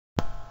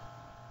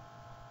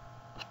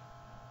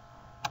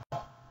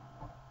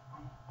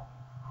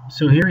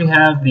So here we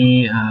have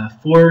the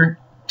four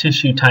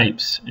tissue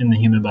types in the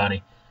human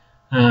body.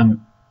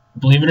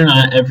 Believe it or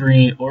not,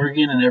 every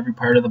organ and every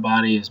part of the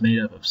body is made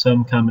up of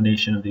some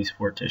combination of these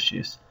four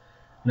tissues.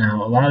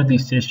 Now, a lot of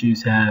these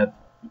tissues have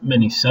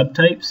many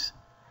subtypes,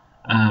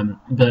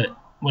 but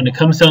when it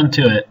comes down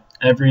to it,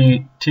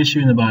 every tissue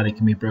in the body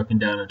can be broken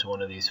down into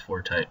one of these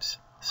four types.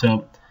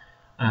 So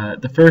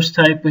the first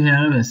type we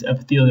have is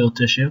epithelial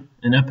tissue.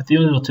 And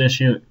epithelial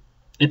tissue,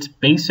 its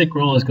basic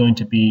role is going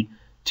to be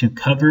to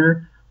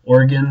cover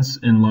organs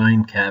and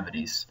line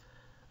cavities.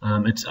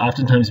 It's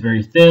oftentimes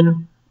very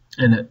thin,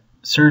 and it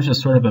serves as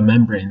sort of a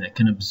membrane that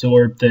can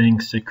absorb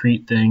things,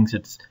 secrete things.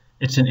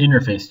 It's an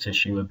interface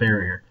tissue, a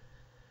barrier.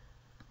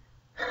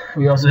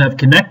 We also have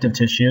connective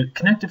tissue.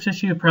 Connective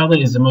tissue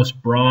probably is the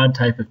most broad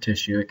type of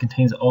tissue. It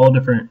contains all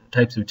different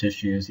types of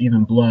tissues,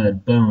 even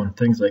blood, bone,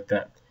 things like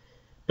that.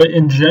 But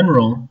in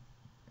general,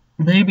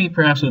 maybe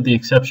perhaps with the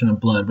exception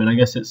of blood, but I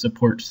guess it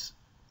supports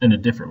in a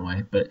different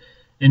way. But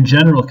in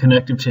general,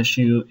 connective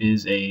tissue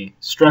is a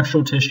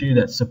structural tissue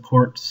that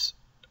supports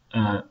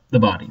the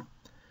body.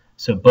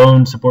 So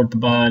bones support the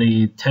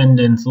body,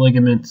 tendons,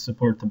 ligaments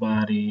support the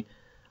body,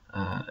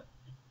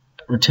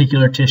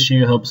 reticular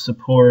tissue helps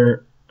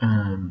support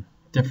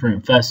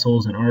different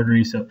vessels and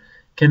arteries. So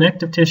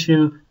connective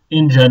tissue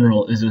in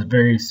general is a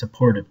very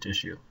supportive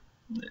tissue.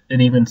 It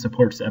even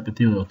supports the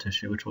epithelial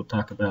tissue, which we'll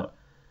talk about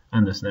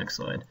on this next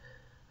slide.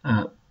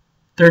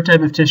 Third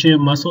type of tissue,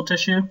 muscle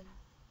tissue.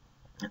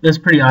 That's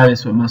pretty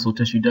obvious what muscle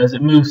tissue does.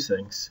 It moves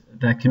things.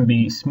 That can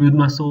be smooth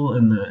muscle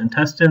in the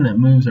intestine that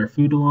moves our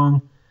food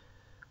along.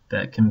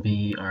 That can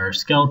be our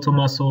skeletal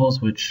muscles,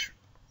 which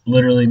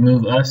literally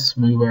move us,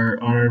 move our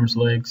arms,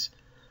 legs,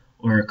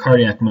 or a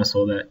cardiac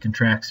muscle that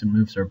contracts and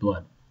moves our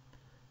blood.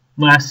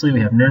 Lastly, we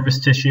have nervous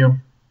tissue.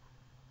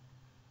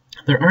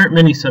 There aren't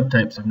many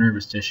subtypes of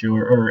nervous tissue,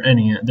 or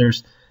any.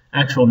 There's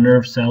actual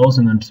nerve cells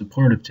and then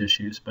supportive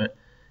tissues, but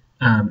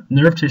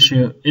nerve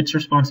tissue, its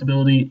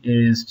responsibility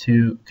is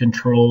to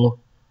control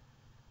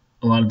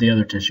a lot of the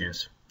other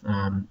tissues.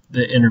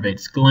 It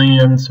innervates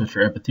glands, which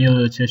are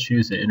epithelial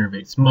tissues. It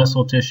innervates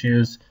muscle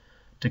tissues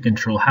to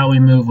control how we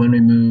move, when we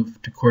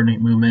move, to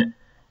coordinate movement,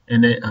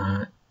 and it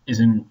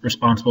is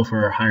responsible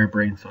for our higher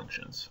brain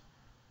functions.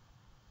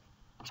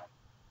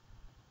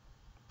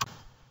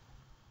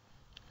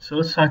 So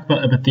let's talk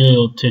about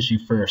epithelial tissue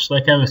first.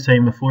 Like I was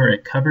saying before,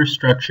 it covers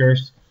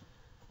structures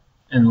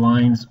and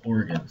lines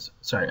organs.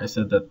 Sorry, I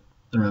said that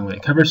the wrong way.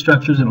 It covers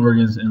structures and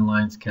organs and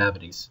lines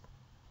cavities.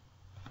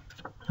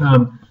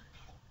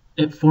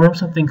 It forms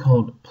something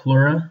called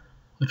pleura,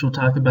 which we'll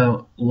talk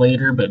about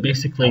later, but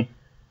basically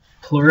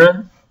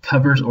pleura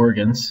covers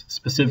organs,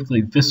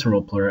 specifically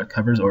visceral pleura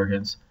covers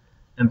organs,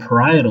 and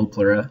parietal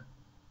pleura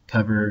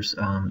covers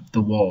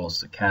the walls,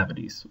 the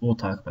cavities. We'll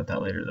talk about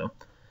that later though.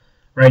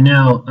 Right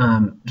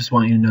now, just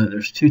want you to know that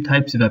there's two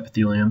types of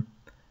epithelium.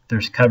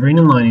 There's covering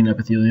and lining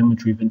epithelium,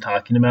 which we've been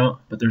talking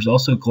about, but there's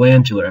also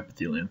glandular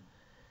epithelium.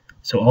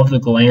 So all of the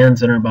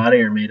glands in our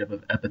body are made up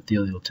of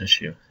epithelial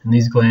tissue, and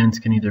these glands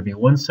can either be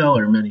one cell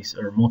or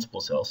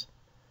multiple cells.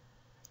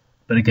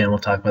 But again, we'll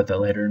talk about that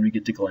later when we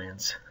get to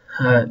glands.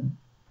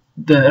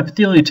 The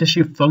epithelial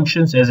tissue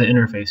functions as an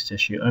interface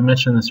tissue. I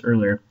mentioned this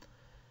earlier.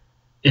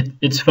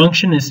 Its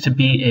function is to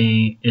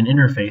be an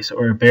interface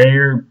or a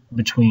barrier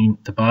between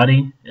the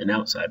body and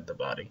outside of the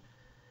body.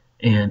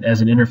 And as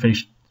an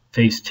interface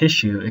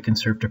tissue, it can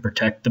serve to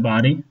protect the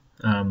body,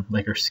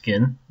 like our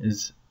skin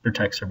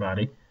protects our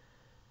body.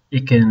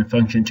 It can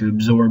function to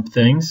absorb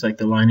things like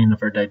the lining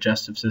of our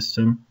digestive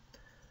system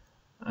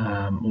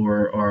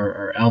or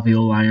our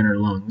alveoli in our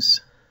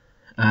lungs.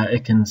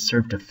 It can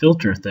serve to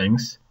filter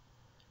things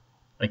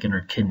like in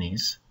our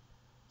kidneys.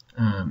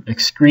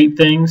 Excrete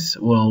things,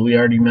 well, we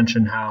already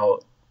mentioned how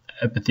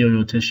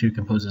epithelial tissue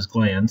composes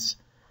glands,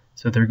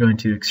 so they're going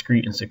to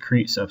excrete and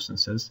secrete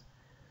substances.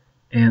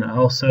 And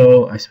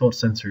also, I spelled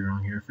sensory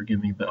wrong here,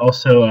 forgive me, but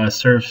also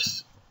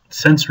serves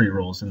sensory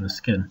roles in the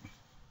skin.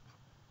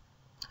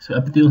 So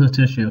epithelial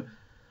tissue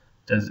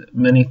does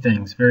many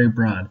things, very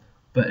broad,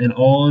 but in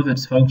all of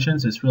its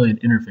functions, it's really an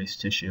interface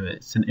tissue.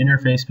 It's an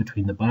interface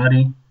between the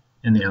body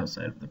and the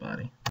outside of the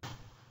body.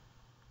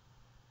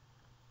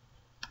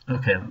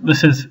 Okay,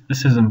 this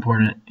is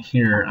important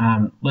here.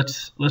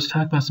 Let's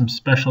talk about some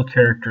special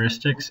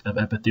characteristics of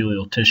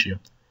epithelial tissue.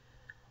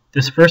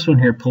 This first one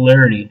here,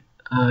 polarity.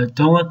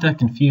 Don't let that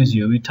confuse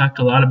you. We talked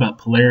a lot about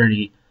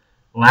polarity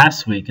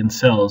last week in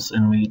cells,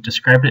 and we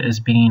described it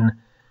as being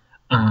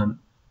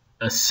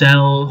a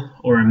cell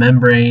or a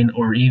membrane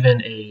or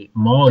even a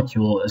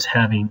molecule as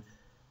having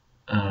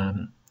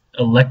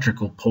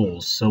electrical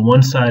poles. So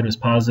one side was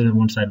positive,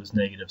 one side was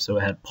negative, so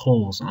it had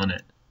poles on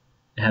it.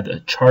 It had a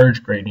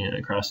charge gradient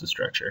across the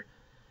structure.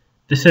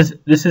 This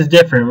is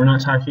different. We're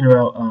not talking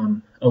about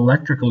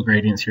electrical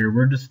gradients here.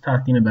 We're just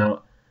talking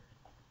about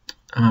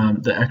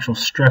the actual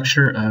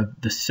structure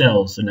of the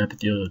cells in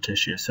epithelial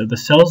tissue. So the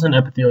cells in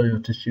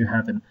epithelial tissue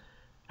have an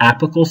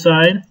apical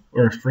side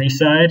or a free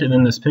side, and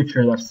then this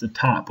picture, that's the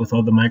top with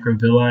all the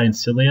microvilli and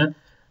cilia.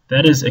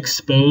 That is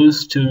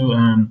exposed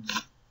to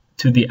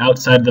to the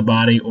outside of the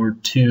body or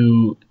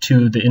to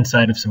the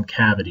inside of some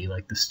cavity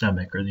like the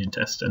stomach or the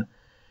intestine.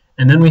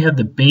 And then we have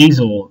the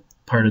basal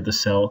part of the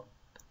cell,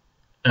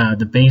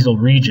 the basal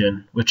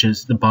region, which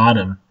is the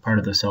bottom part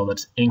of the cell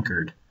that's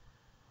anchored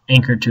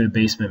to a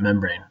basement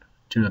membrane,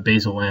 to a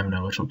basal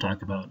lamina, which we'll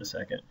talk about in a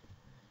second.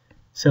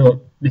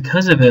 So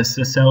because of this,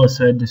 the cell is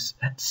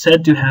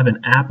said to have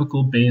an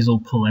apical basal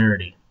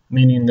polarity,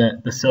 meaning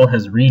that the cell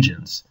has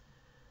regions.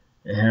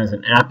 It has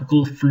an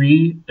apical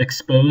free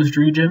exposed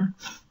region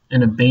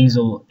and a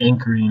basal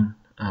anchoring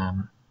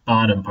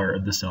bottom part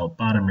of the cell,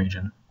 bottom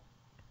region.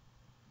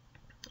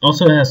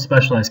 Also, it has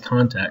specialized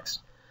contacts.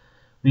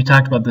 We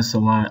talked about this a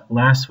lot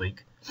last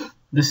week.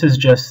 This is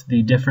just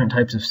the different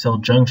types of cell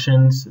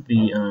junctions,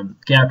 the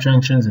gap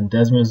junctions and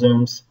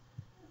desmosomes,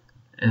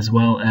 as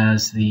well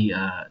as the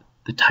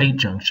tight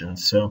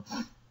junctions. So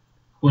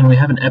when we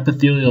have an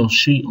epithelial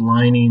sheet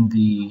lining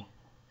the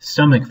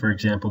stomach, for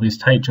example, these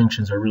tight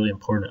junctions are really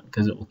important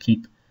because it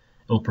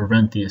will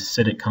prevent the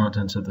acidic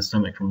contents of the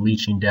stomach from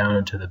leaching down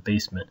into the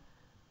basement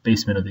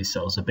of these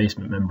cells, the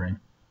basement membrane.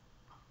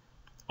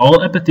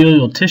 All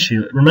epithelial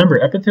tissue, remember,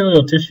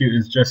 epithelial tissue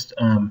is just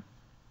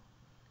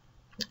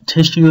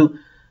tissue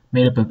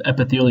made up of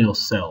epithelial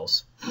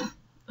cells.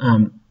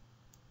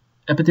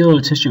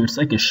 Epithelial tissue, it's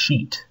like a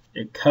sheet.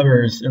 It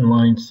covers and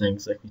lines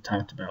things like we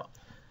talked about.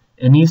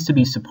 It needs to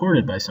be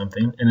supported by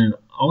something, and in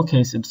all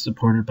cases, it's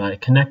supported by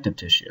connective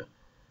tissue.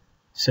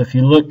 So if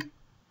you look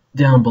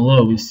down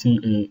below, we see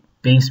a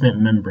basement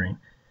membrane.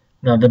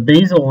 Now, the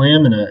basal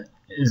lamina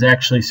is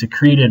actually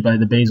secreted by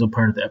the basal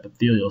part of the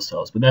epithelial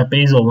cells, but that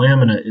basal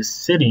lamina is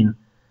sitting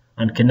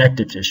on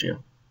connective tissue.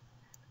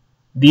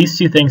 These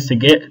two things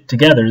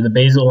together, the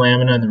basal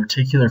lamina and the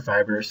reticular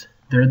fibers,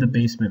 they're the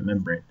basement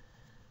membrane.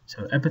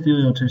 So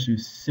epithelial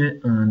tissues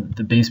sit on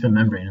the basement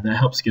membrane, and that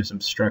helps give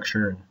some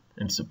structure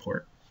and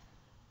support.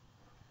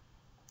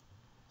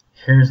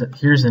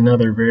 Here's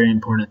another very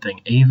important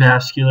thing,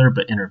 avascular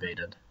but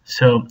innervated.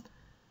 So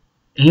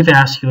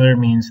avascular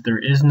means there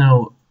is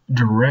no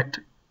direct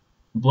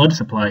blood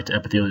supply to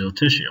epithelial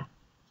tissue.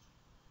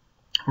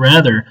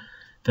 Rather,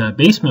 the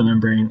basement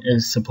membrane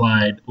is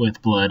supplied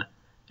with blood,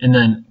 and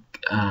then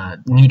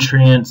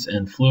nutrients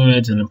and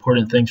fluids and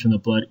important things from the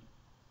blood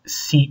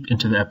seep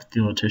into the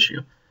epithelial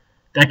tissue.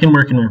 That can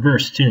work in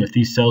reverse too. If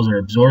these cells are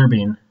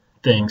absorbing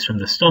things from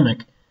the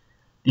stomach,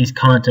 these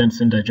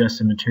contents and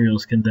digestive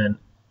materials can then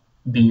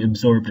be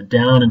absorbed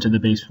down into the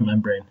basement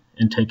membrane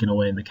and taken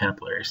away in the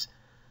capillaries.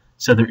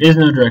 So there is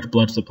no direct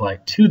blood supply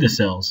to the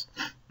cells,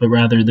 but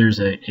rather there's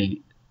a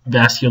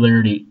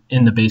vascularity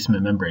in the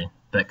basement membrane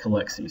that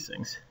collects these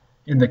things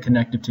in the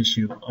connective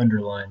tissue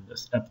underlying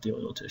this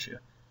epithelial tissue.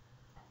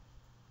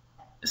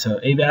 So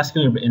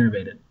avascular but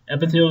innervated.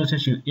 Epithelial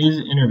tissue is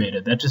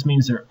innervated. That just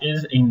means there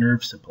is a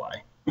nerve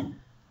supply.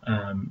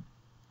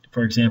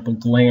 For example,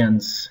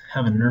 glands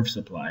have a nerve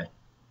supply,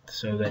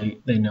 so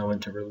they know when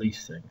to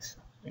release things,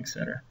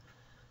 etc.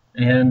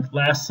 And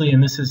lastly,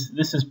 and this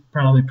is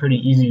probably pretty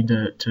easy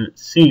to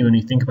see when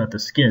you think about the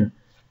skin,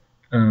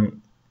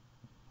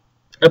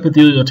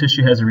 epithelial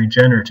tissue has a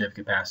regenerative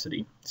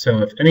capacity.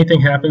 So if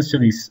anything happens to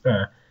these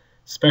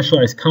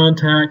specialized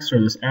contacts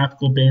or this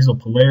apical basal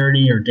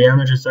polarity or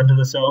damage is done to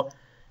the cell,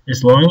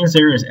 as long as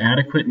there is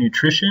adequate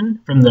nutrition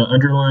from the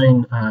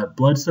underlying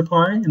blood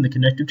supply in the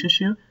connective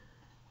tissue,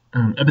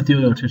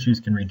 epithelial tissues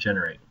can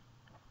regenerate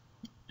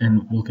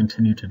and will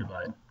continue to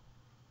divide.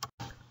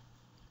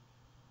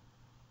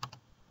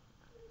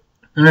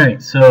 All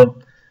right, so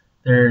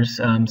there's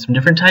some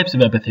different types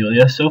of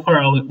epithelia. So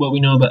far, what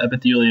we know about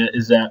epithelia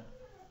is that,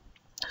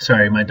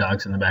 sorry, my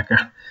dog's in the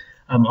background.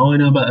 All we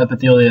know about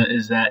epithelia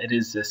is that it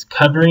is this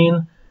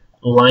covering,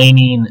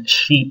 lining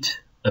sheet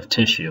of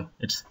tissue.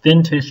 It's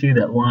thin tissue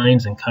that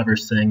lines and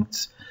covers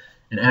things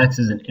and acts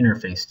as an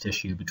interface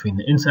tissue between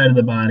the inside of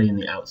the body and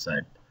the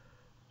outside.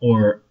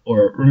 Or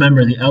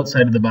remember, the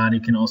outside of the body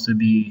can also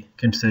be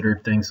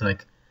considered things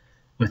like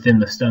within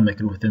the stomach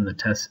and within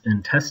the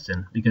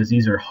intestine, because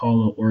these are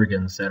hollow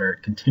organs that are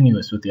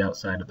continuous with the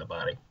outside of the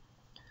body.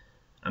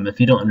 If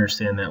you don't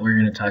understand that, we're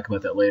going to talk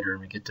about that later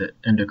when we get to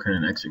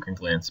endocrine and exocrine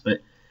glands.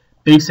 But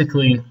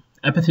basically,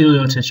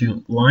 epithelial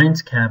tissue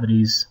lines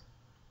cavities,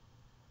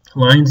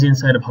 lines the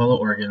inside of hollow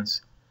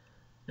organs,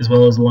 as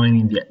well as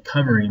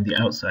covering the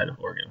outside of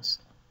organs.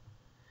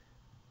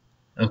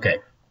 Okay,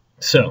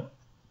 so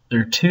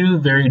there are two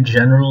very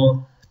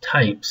general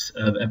types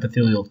of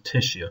epithelial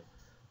tissue: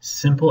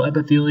 simple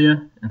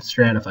epithelia and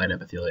stratified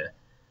epithelia.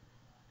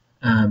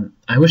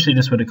 I wish they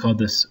just would have called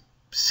this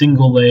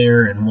single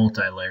layer and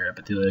multi-layer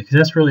epithelia, because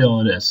that's really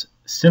all it is.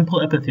 Simple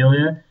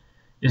epithelia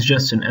is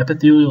just an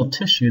epithelial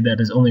tissue that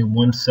is only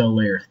one cell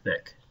layer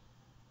thick.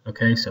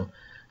 Okay, so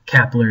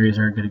capillaries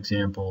are a good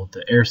example.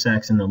 The air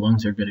sacs in the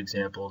lungs are good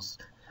examples.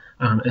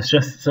 It's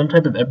just some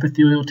type of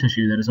epithelial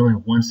tissue that is only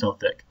one cell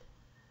thick.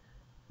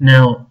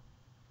 Now,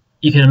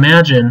 you can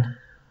imagine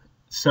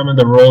some of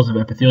the roles of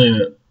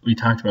epithelia we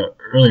talked about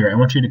earlier. I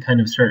want you to kind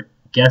of start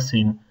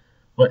guessing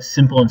what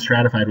simple and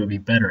stratified would be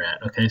better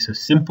at. Okay, so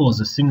simple is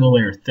a single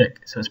layer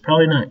thick, so it's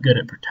probably not good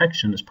at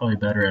protection. It's probably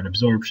better at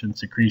absorption,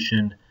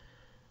 secretion,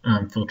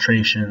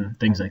 filtration,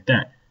 things like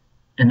that.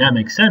 And that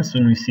makes sense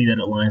when we see that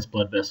it lines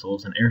blood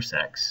vessels and air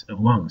sacs of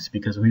lungs,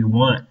 because we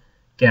want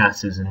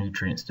gases and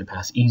nutrients to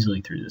pass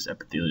easily through this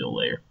epithelial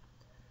layer.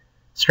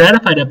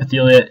 Stratified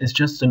epithelia is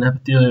just an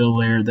epithelial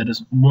layer that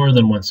is more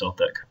than one cell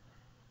thick.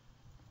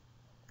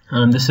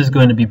 This is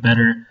going to be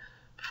better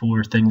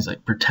for things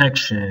like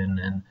protection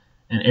and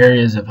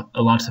areas of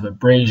lots of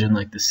abrasion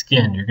like the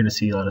skin. You're going to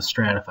see a lot of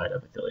stratified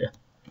epithelia.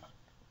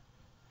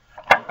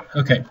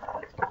 Okay,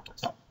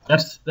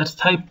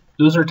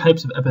 those are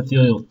types of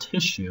epithelial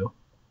tissue.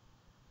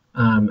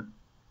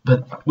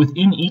 But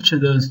within each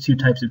of those two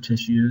types of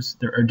tissues,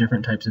 there are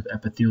different types of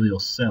epithelial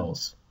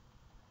cells.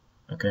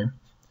 Okay,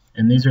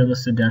 and these are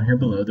listed down here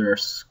below. There are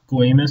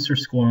squamous or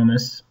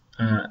squamous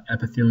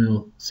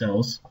epithelial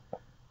cells,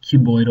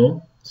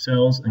 cuboidal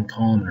cells, and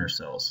columnar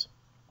cells.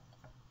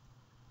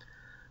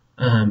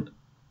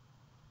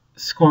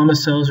 Squamous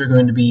cells are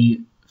going to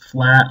be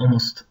flat,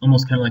 almost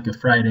kind of like a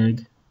fried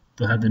egg.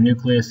 They'll have the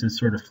nucleus is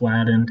sort of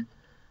flattened,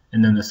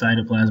 and then the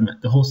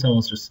cytoplasm. The whole cell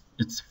is just,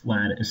 it's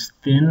flat. It's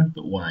thin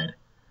but wide.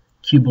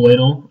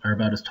 Cuboidal are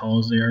about as tall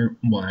as they are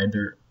wide.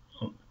 They're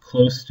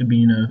close to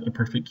being a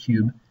perfect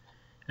cube.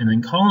 And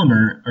then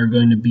columnar are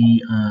going to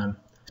be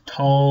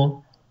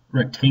tall,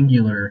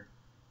 rectangular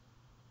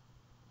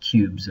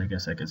cubes, I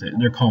guess I could say.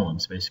 They're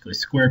columns, basically,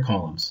 square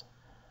columns.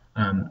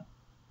 And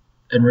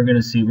we're going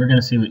to see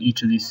what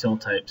each of these cell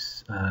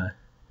types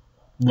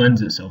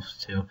lends itself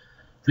to.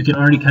 We can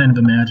already kind of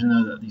imagine,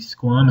 though, that these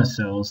squamous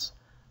cells,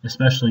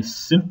 especially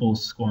simple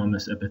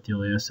squamous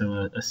epithelia,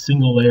 so a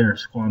single layer of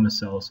squamous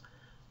cells,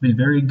 be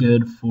very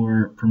good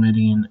for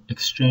permitting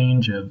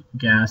exchange of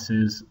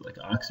gases like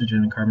oxygen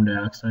and carbon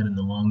dioxide in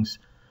the lungs,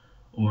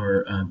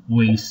 or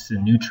wastes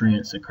and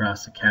nutrients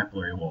across the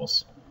capillary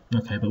walls.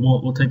 Okay, but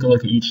we'll take a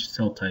look at each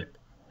cell type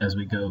as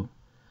we go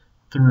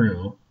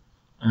through.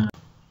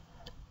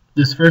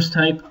 This first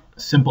type,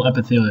 simple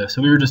epithelia.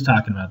 So we were just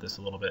talking about this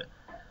a little bit.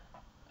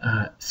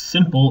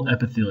 Simple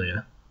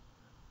epithelia.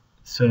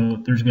 So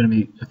there's going to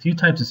be a few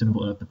types of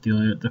simple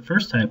epithelia. The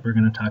first type we're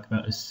going to talk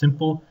about is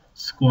simple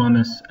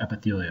squamous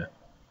epithelia,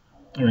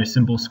 or a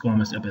simple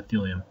squamous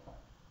epithelium.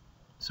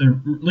 So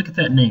look at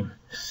that name.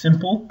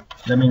 Simple,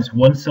 that means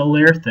one cell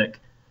layer thick.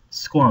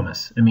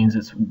 Squamous, it means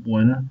it's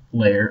one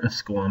layer of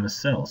squamous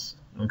cells.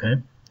 Okay?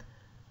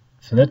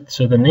 So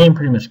the name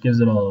pretty much gives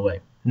it all away.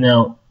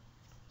 Now,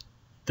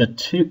 the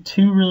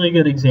two really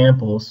good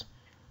examples,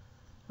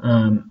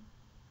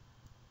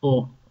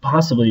 well,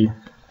 possibly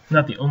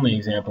not the only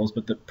examples,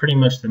 but pretty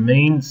much the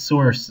main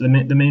source, the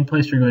main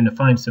place you're going to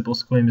find simple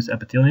squamous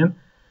epithelium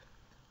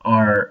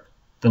are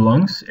the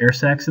lungs, air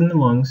sacs in the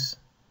lungs,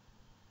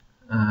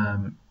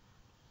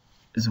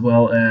 as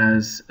well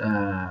as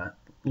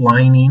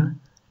lining,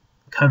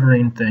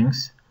 covering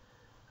things,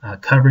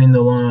 covering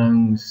the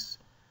lungs,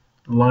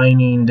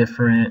 lining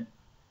different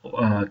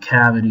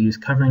cavities,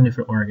 covering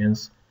different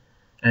organs,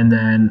 and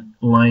then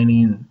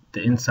lining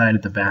the inside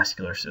of the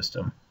vascular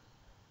system.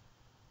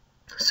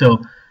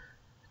 So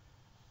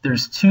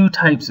there's two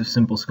types of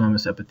simple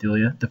squamous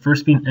epithelia, the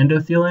first being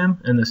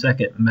endothelium and the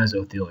second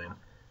mesothelium.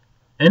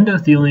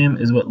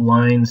 Endothelium is what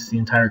lines the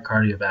entire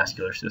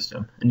cardiovascular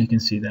system, and you can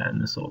see that in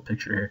this little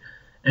picture here.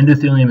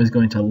 Endothelium is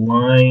going to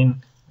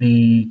line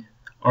the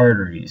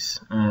arteries.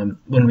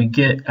 When we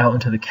get out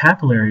into the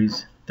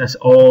capillaries, that's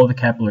all the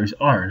capillaries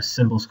are, is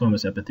simple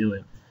squamous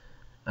epithelium.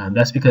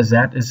 That's because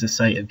that is the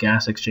site of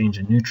gas exchange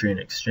and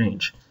nutrient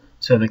exchange.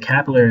 So the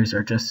capillaries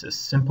are just a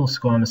simple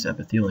squamous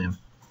epithelium.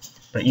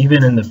 But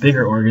even in the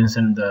bigger organs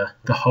and the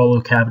hollow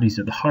cavities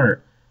of the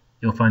heart,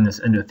 you'll find this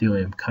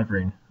endothelium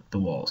covering the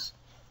walls.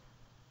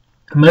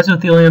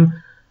 Mesothelium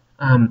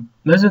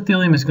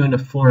is going to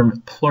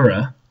form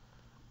pleura,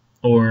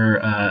 or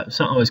it's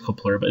not always called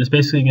pleura, but it's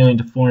basically going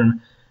to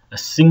form a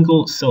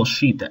single cell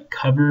sheet that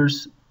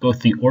covers both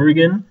the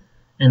organ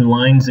and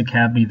lines the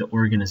cavity the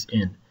organ is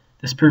in.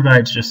 This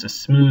provides just a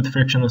smooth,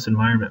 frictionless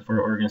environment for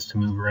organs to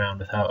move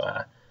around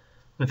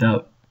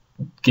without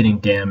getting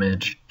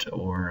damaged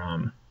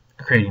or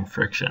creating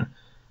friction.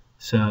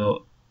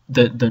 So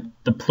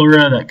the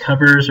pleura that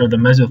covers, or the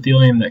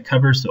mesothelium that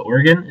covers the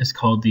organ, is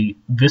called the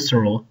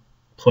visceral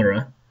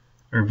pleura,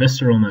 or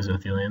visceral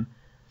mesothelium.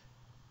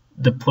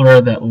 The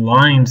pleura that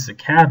lines the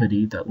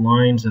cavity, that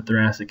lines the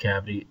thoracic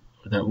cavity,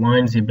 or that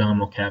lines the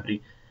abdominal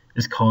cavity,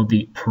 is called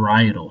the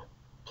parietal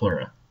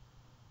pleura.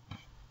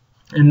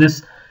 And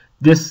this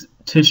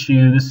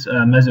tissue, this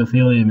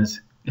mesothelium,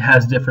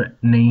 has different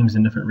names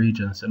in different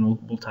regions, and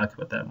we'll talk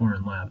about that more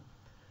in lab.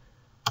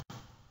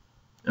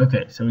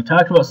 Okay, so we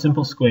talked about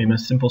simple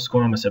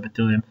squamous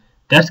epithelium.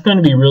 That's going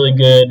to be really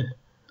good,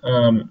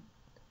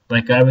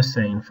 like I was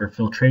saying, for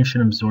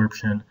filtration,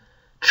 absorption,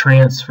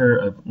 transfer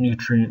of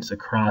nutrients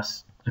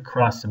across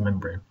the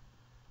membrane.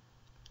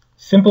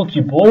 Simple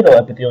cuboidal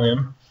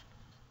epithelium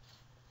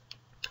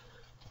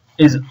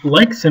is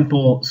like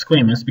simple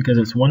squamous because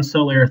it's one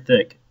cell layer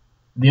thick.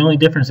 The only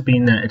difference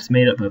being that it's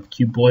made up of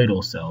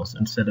cuboidal cells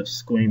instead of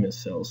squamous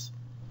cells.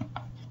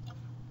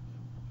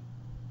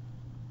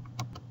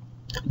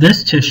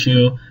 This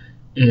tissue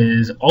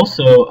is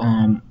also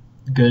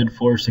good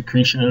for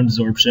secretion and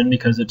absorption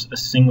because it's a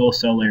single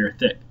cell layer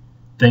thick.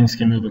 Things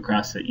can move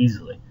across it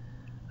easily.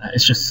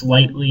 It's just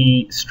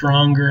slightly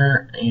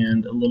stronger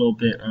and a little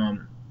bit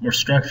more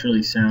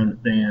structurally sound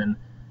than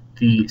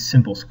the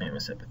simple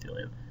squamous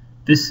epithelium.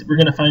 We're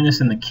going to find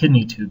this in the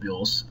kidney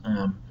tubules,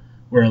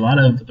 where a lot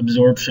of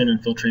absorption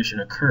and filtration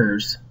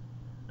occurs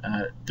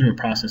through a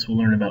process we'll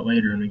learn about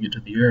later when we get to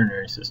the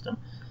urinary system.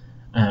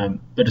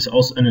 But it's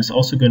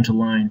also going to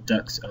line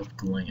ducts of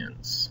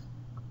glands.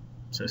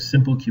 So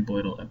simple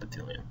cuboidal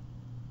epithelium.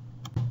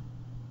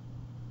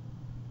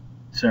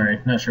 Sorry,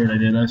 not sure what I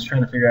did. I was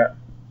trying to figure out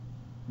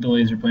the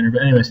laser pointer,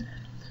 but anyways,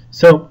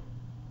 so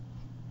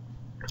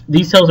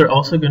these cells are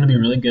also going to be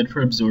really good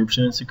for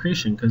absorption and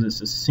secretion because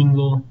it's a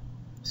single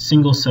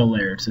cell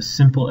layer. It's a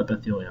simple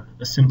epithelium,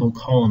 a simple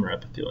columnar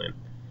epithelium.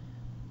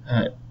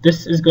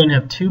 This is going to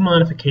have two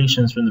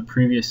modifications from the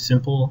previous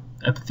simple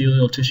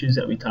epithelial tissues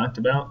that we talked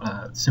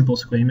about, simple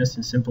squamous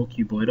and simple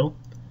cuboidal.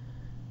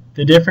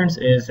 The difference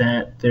is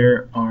that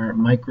there are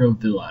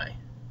microvilli.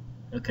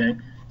 Okay,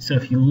 so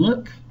if you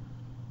look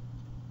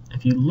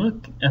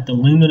at the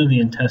lumen of the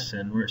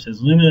intestine, where it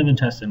says lumen of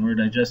intestine, where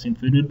digesting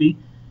food would be,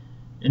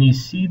 and you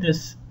see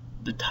this,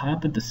 the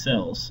top of the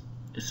cells,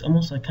 it's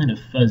almost like kind of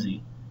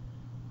fuzzy.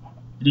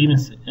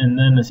 And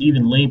then it's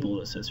even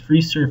labeled. It says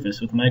free surface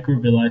with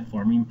microvilli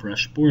forming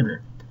brush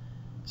border.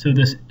 So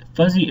this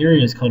fuzzy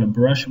area is called a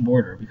brush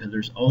border because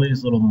there's all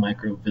these little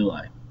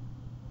microvilli.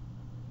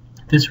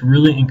 This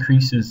really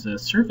increases the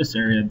surface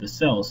area of the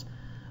cells,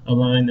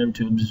 allowing them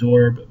to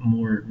absorb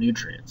more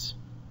nutrients.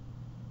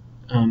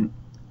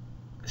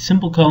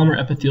 Simple columnar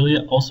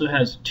epithelia also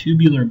has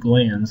tubular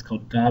glands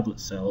called goblet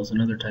cells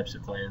and other types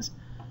of glands,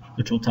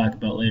 which we'll talk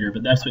about later,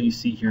 but that's what you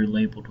see here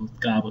labeled with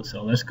goblet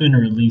cell. That's going to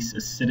release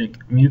acidic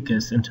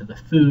mucus into the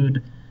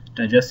food,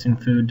 digesting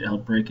food to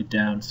help break it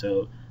down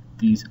so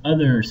these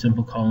other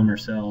simple columnar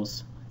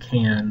cells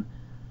can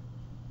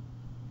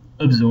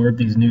absorb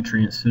these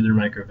nutrients through their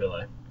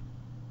microvilli.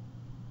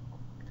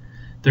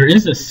 There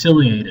is a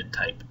ciliated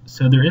type.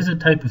 So there is a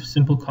type of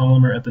simple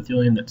columnar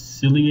epithelium that's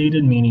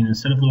ciliated, meaning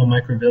instead of little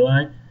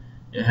microvilli,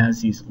 it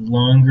has these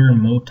longer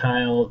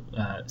motile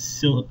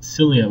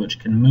cilia which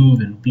can move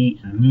and beat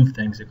and move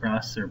things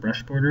across their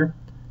brush border.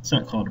 It's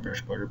not called a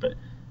brush border, but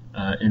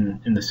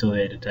in the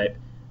ciliated type.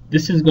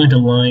 This is going to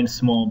line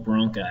small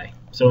bronchi,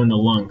 so in the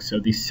lungs. So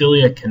these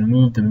cilia can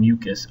move the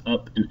mucus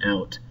up and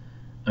out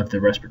of the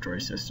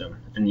respiratory system,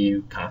 and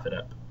you cough it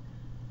up.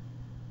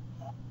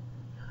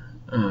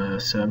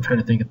 So I'm trying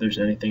to think if there's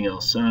anything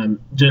else.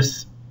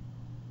 Just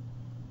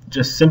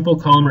simple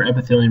columnar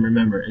epithelium,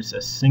 remember, it's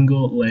a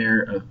single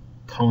layer of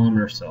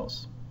columnar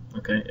cells.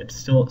 Okay, it's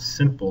still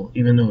simple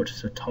even though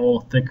it's a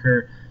tall,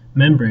 thicker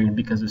membrane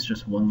because it's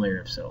just one layer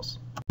of cells.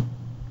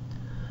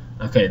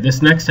 Okay,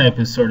 this next type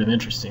is sort of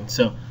interesting.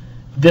 So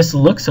this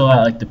looks a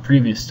lot like the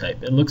previous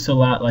type. It looks a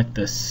lot like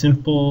the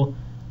simple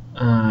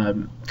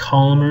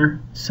columnar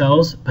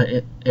cells, but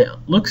it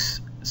looks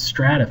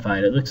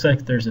stratified. It looks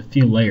like there's a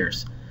few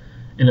layers.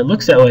 And it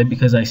looks that way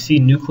because I see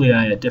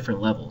nuclei at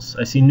different levels.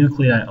 I see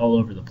nuclei all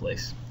over the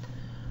place.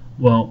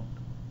 Well,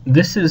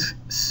 this is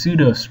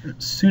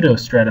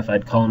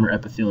pseudo-stratified columnar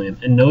epithelium.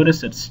 And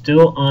notice it's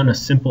still on a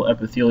simple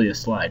epithelia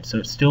slide. So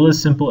it still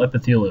is simple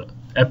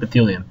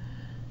epithelium.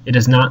 It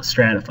is not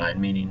stratified,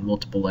 meaning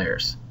multiple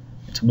layers.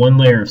 It's one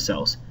layer of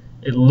cells.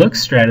 It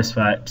looks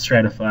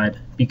stratified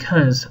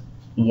because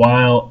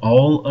while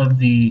all of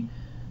the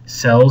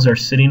cells are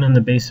sitting on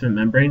the basement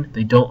membrane,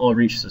 they don't all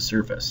reach the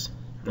surface.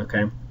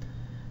 Okay?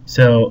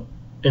 So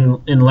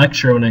in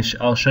lecture, when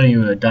I'll show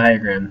you a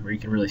diagram where you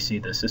can really see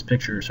this. This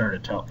picture is hard to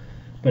tell.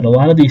 But a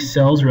lot of these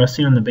cells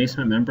resting on the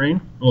basement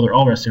membrane, well, they're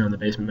all resting on the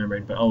basement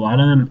membrane, but a lot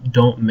of them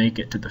don't make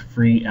it to the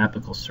free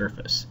apical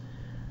surface.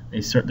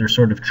 They're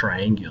sort of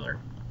triangular.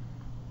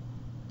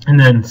 And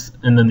then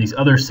these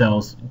other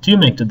cells do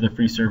make it to the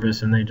free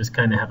surface, and they just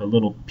kind of have a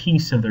little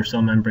piece of their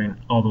cell membrane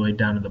all the way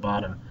down to the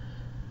bottom,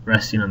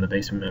 resting on the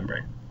basement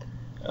membrane.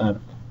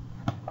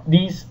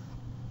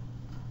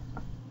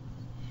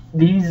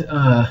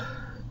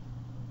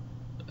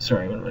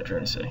 Sorry, what am I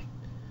trying to say?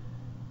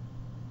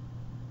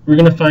 We're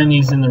going to find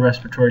these in the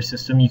respiratory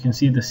system. You can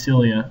see the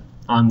cilia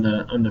on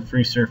the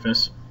free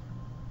surface.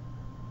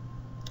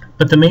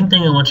 But the main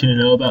thing I want you to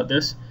know about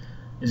this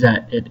is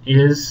that it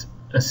is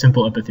a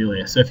simple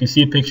epithelia. So if you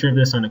see a picture of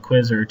this on a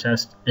quiz or a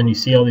test and you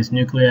see all these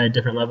nuclei at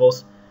different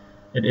levels,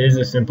 it is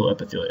a simple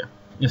epithelia.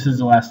 This is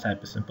the last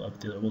type of simple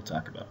epithelia we'll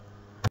talk about.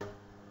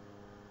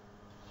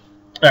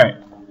 Alright,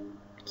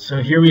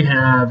 so here we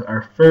have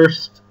our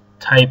first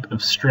type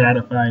of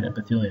stratified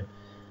epithelium.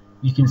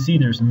 You can see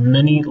there's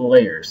many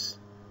layers.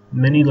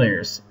 Many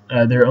layers.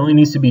 There only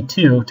needs to be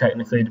two,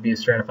 technically, to be a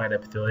stratified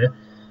epithelia.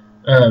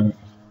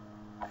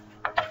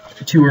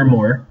 Two or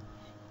more.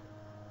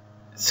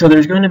 So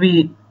there's going to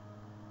be,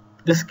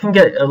 this can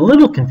get a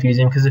little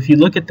confusing because if you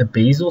look at the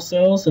basal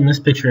cells, and this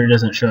picture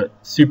doesn't show it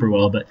super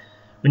well, but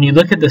when you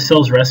look at the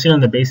cells resting on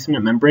the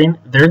basement membrane,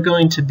 they're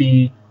going to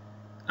be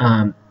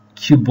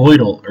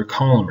cuboidal or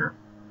columnar.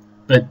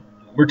 But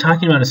we're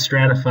talking about a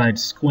stratified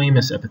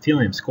squamous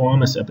epithelium,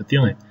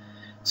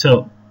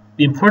 So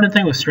the important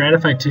thing with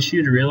stratified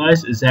tissue to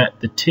realize is that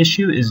the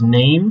tissue is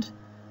named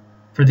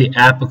for the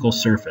apical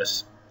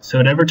surface. So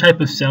whatever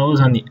type of cell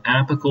is on the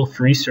apical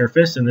free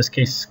surface, in this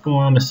case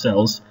squamous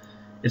cells,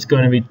 it's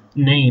going to be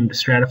named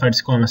stratified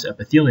squamous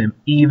epithelium,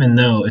 even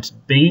though its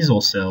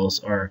basal cells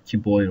are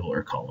cuboidal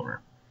or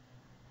columnar.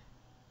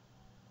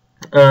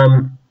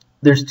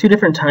 There's two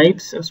different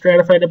types of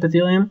stratified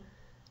epithelium.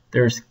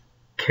 There's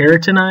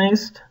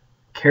keratinized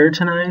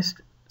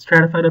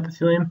stratified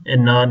epithelium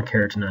and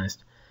non-keratinized.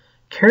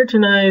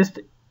 Keratinized,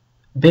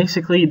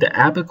 basically the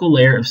apical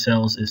layer of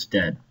cells is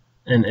dead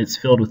and it's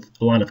filled with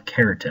a lot of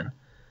keratin,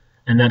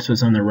 and that's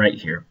what's on the right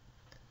here.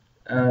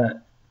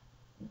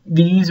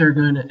 These are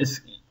going to,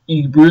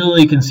 you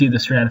really can see the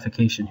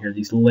stratification here,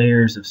 these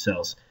layers of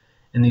cells,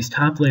 and these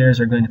top layers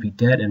are going to be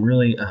dead and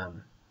really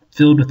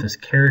filled with this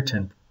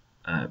keratin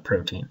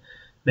protein,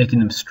 making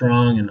them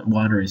strong and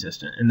water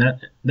resistant, and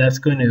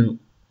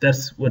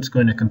that's what's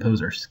going to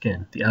compose our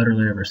skin. The outer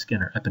layer of our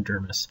skin, our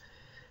epidermis,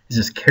 is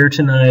this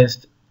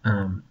keratinized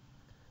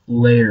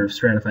layer of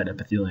stratified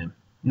epithelium.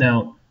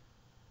 Now,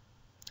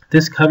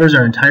 this covers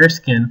our entire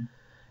skin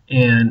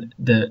and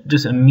the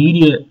just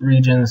immediate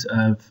regions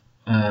of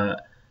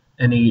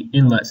any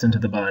inlets into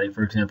the body,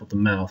 for example, the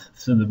mouth.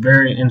 So the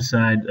very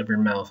inside of your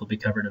mouth will be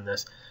covered in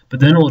this, but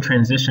then it will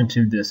transition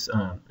to this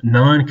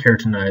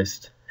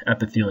non-keratinized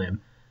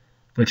epithelium,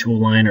 which will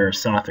line our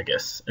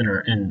esophagus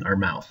in our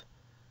mouth.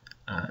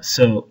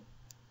 So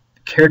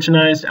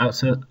keratinized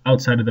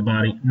outside of the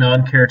body,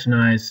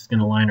 non-keratinized is going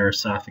to line our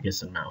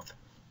esophagus and mouth.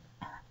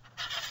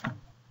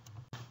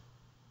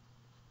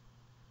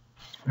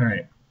 All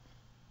right.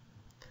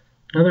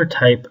 Another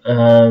type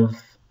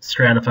of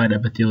stratified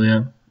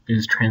epithelia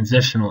is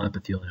transitional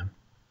epithelium.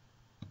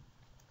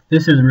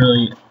 This is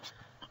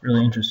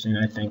really interesting,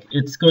 I think.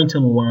 It's going to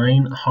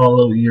line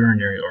hollow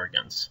urinary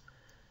organs.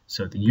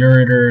 So the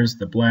ureters,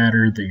 the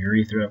bladder, the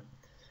urethra.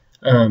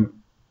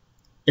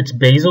 Its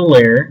basal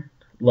layer,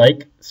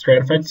 like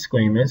stratified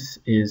squamous,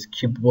 is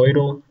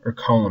cuboidal or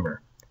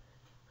columnar.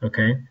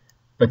 Okay?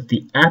 But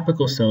the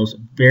apical cells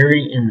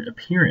vary in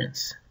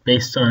appearance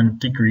based on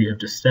degree of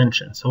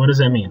distension. So what does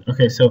that mean?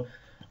 Okay, so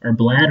our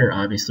bladder,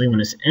 obviously,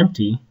 when it's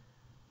empty,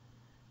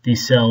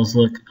 these cells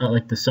look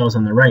like the cells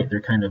on the right.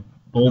 They're kind of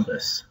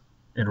bulbous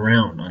and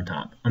round on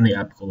top, on the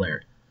apical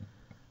layer.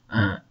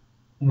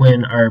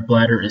 When our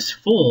bladder is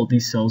full,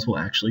 these cells will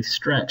actually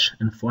stretch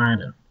and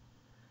flatten.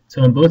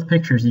 So in both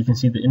pictures, you can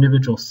see the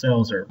individual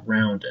cells are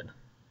rounded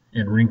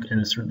and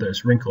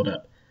it's wrinkled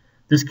up.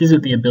 This gives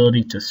it the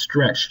ability to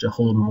stretch to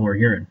hold more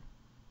urine.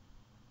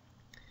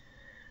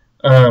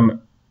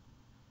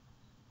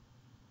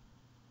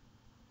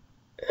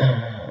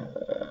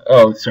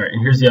 Oh, sorry,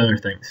 and here's the other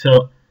thing.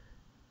 So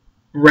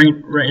right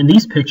in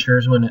these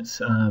pictures, when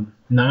it's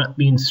not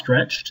being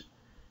stretched,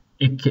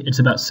 it's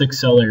about 6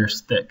 cell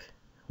layers thick.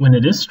 When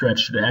it is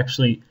stretched, it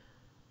actually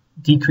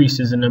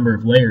decreases the number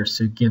of layers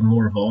to give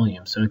more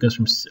volume. So it goes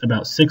from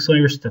about 6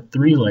 layers to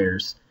 3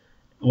 layers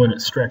when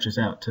it stretches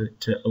out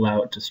to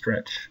allow it to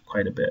stretch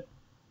quite a bit.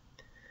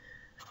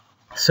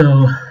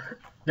 So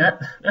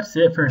that's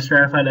it for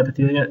stratified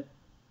epithelia.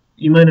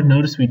 You might have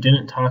noticed we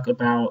didn't talk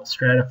about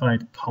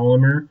stratified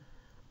columnar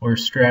or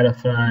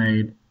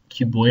stratified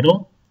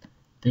cuboidal.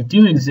 They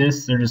do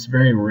exist, they're just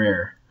very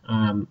rare.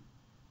 And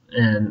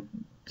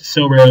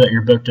so rare that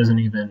your book doesn't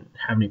even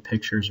have any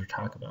pictures or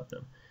talk about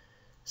them.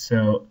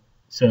 So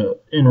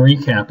in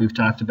recap, we've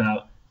talked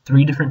about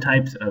 3 different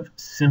types of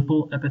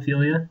simple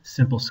epithelia: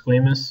 simple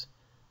squamous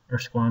or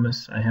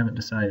squamous. I haven't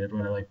decided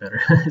what I like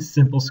better.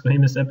 Simple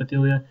squamous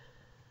epithelia,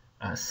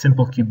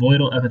 simple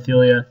cuboidal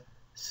epithelia,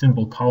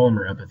 simple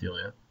columnar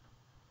epithelia.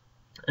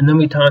 And then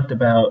we talked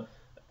about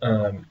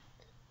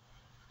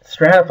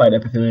stratified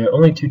epithelia,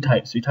 only 2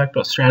 types. We talked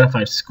about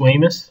stratified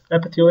squamous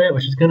epithelia,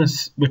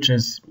 which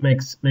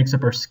makes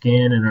up our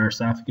skin and our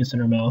esophagus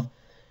and our mouth.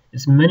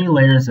 It's many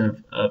layers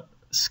of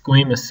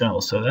squamous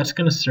cells, so that's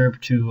going to serve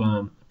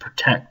to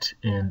protect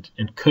and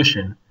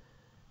cushion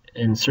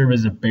and serve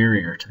as a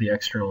barrier to the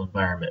external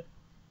environment.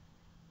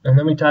 And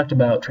then we talked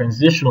about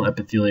transitional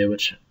epithelia,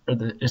 which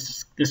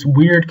is this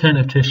weird kind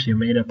of tissue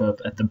made up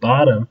of, at the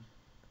bottom,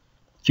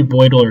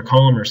 cuboidal or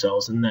columnar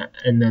cells, and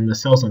then the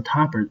cells on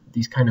top are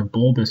these kind of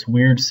bulbous,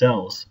 weird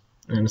cells,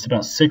 and it's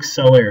about 6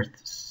 cell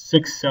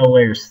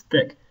layers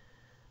thick.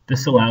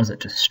 This allows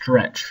it to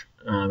stretch,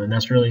 and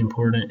that's really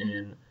important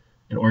in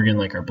an organ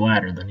like our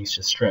bladder that needs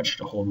to stretch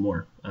to hold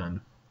more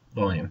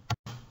volume.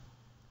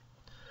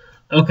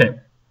 Okay,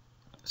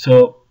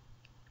 so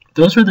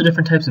those are the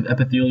different types of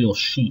epithelial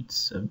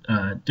sheets,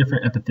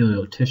 different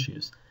epithelial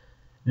tissues.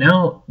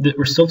 Now that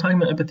we're still talking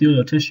about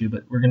epithelial tissue,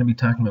 but we're going to be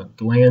talking about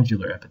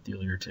glandular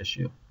epithelial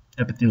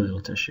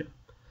tissue.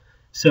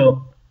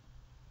 So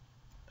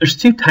there's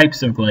 2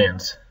 types of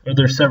glands, or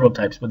there's several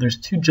types, but there's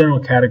 2 general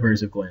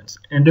categories of glands: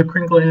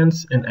 endocrine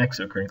glands and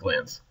exocrine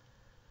glands.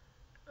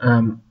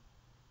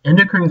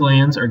 Endocrine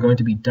glands are going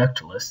to be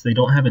ductless. They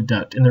don't have a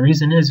duct, and the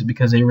reason is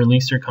because they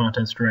release their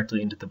contents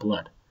directly into the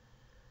blood.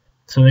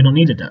 So they don't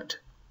need a duct.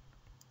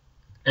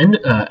 And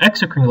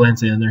exocrine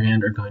glands, on the other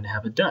hand, are going to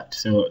have a duct.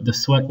 So the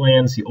sweat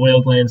glands, the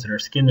oil glands in our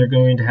skin, they're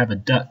going to have a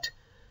duct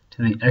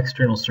to the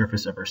external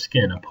surface of our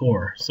skin, a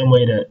pore, some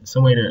way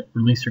to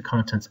release their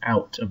contents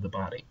out of the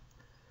body.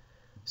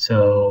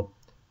 So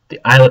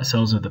the islet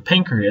cells of the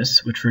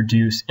pancreas, which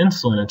reduce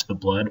insulin into the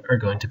blood, are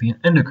going to be an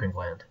endocrine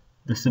gland.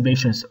 The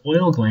sebaceous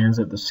oil glands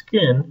of the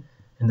skin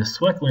and the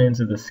sweat glands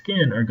of the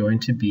skin are going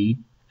to be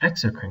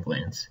exocrine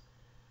glands.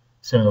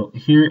 So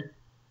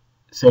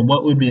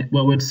what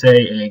would say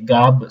a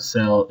goblet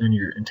cell in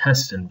your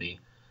intestine be,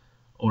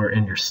 or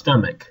in your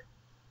stomach?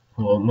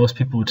 Well, most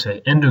people would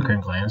say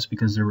endocrine glands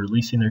because they're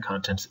releasing their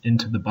contents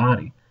into the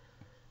body.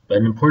 But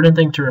an important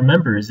thing to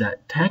remember is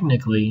that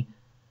technically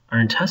our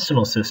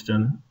intestinal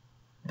system,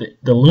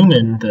 the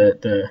lumen,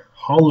 the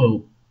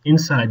hollow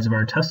insides of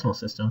our intestinal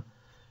system,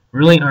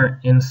 really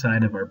aren't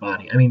inside of our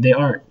body. I mean, they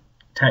are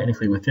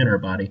technically within our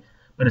body,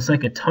 but it's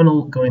like a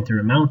tunnel going through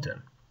a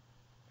mountain.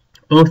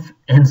 Both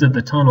ends of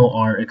the tunnel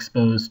are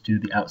exposed to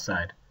the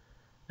outside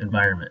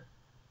environment.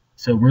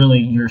 So really,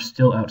 you're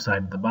still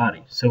outside of the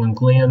body. So when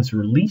glands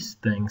release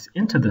things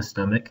into the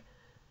stomach,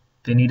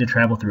 they need to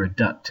travel through a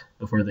duct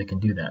before they can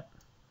do that,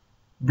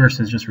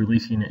 versus just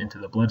releasing it into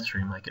the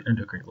bloodstream like an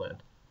endocrine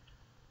gland.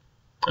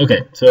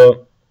 Okay,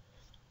 so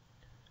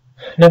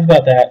enough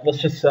about that.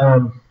 Let's just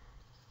talk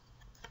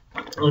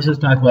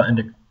about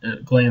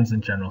glands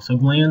in general. So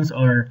glands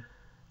are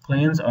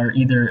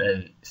either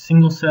a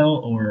single cell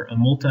or a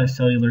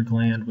multicellular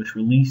gland which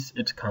release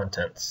its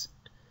contents.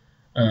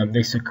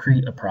 They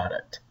secrete a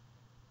product.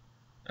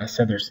 I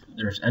said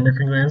there's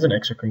endocrine glands and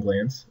exocrine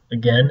glands.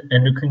 Again,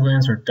 endocrine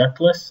glands are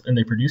ductless and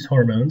they produce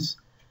hormones,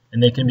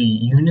 and they can be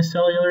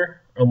unicellular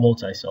or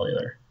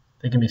multicellular.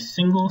 They can be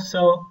single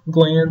cell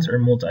glands or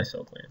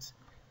multicell glands.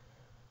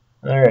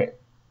 All right.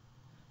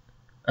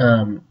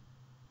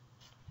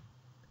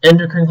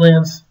 Endocrine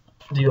glands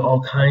do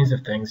all kinds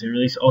of things. They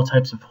release all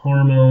types of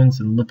hormones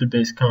and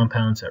lipid-based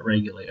compounds that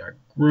regulate our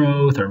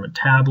growth, our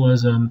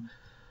metabolism,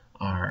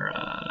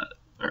 our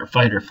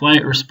fight or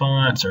flight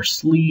response, our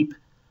sleep,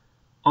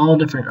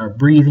 our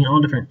breathing, all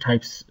different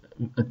types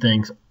of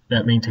things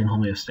that maintain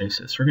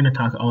homeostasis. We're going to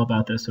talk all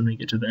about this when we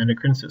get to the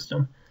endocrine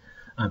system.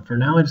 For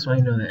now, I just want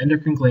you to know that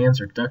endocrine glands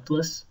are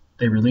ductless.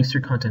 They release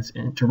their contents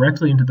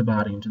directly into the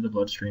body, into the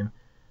bloodstream,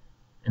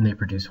 and they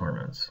produce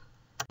hormones.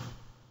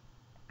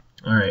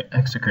 All right,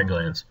 exocrine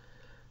glands.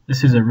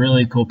 This is a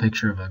really cool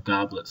picture of a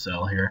goblet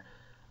cell here.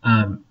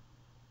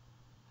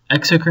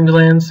 Exocrine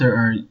glands, there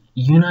are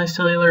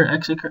unicellular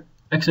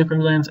exocrine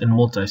glands and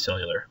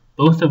multicellular,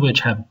 both of which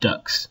have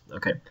ducts.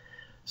 Okay,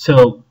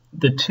 so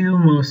the two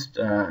most,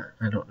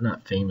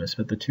 not famous,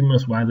 but the two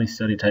most widely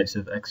studied types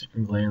of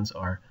exocrine glands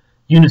are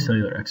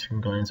unicellular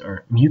exocrine glands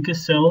are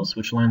mucus cells,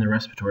 which line the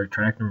respiratory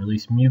tract and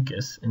release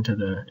mucus into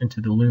the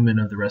lumen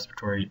of the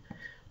respiratory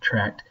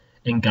tract,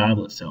 and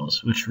goblet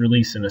cells, which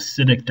release an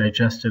acidic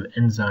digestive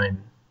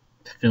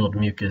enzyme-filled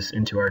mucus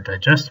into our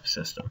digestive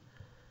system.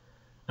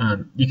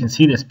 You can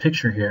see this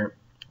picture here.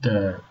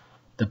 The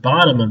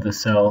bottom of the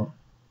cell,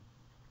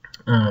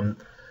 well,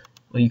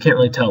 you can't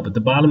really tell, but the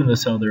bottom of the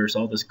cell, there's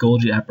all this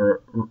Golgi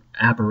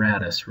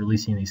apparatus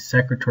releasing these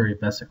secretory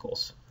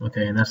vesicles,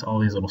 okay, and that's all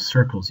these little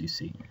circles you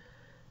see.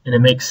 And it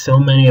makes so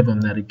many of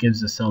them that it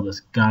gives the cell this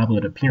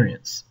goblet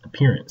appearance.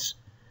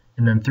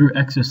 And then through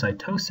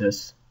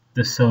exocytosis,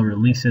 this cell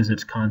releases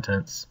its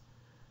contents,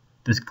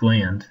 this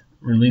gland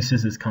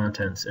releases its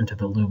contents into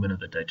the lumen of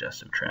the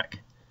digestive tract.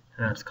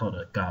 And that's called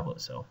a goblet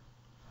cell.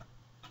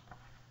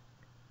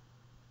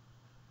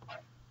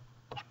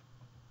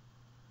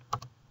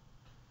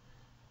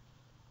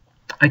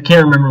 I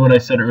can't remember what I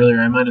said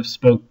earlier. I might have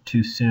spoke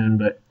too soon,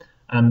 but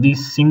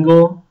these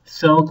single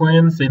cell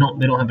glands, they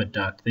don't have a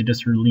duct. They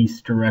just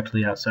release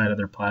directly outside of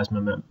their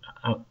plasma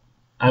out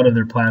of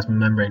their plasma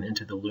membrane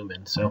into the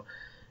lumen. So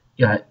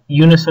yeah,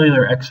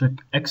 unicellular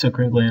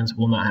exocrine glands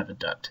will not have a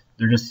duct.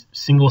 They're just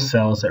single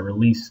cells that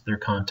release their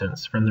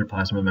contents from their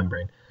plasma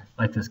membrane,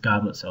 like this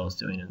goblet cell is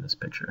doing in this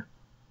picture.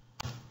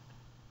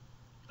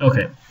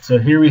 Okay, so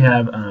here we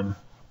have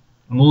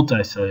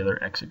multicellular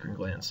exocrine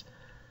glands.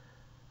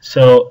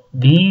 So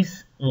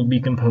these will be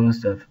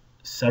composed of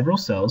several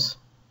cells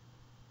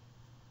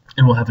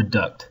and will have a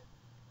duct.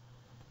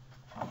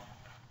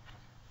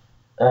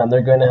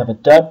 They're going to have a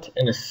duct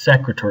and a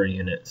secretory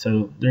unit.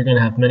 So they're going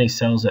to have many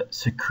cells that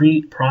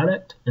secrete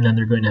product, and then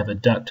they're going to have a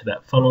duct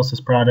that funnels this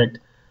product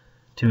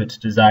to its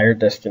desired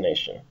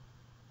destination.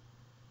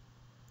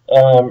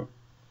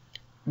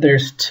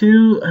 There's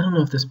two, I don't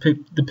know if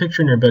the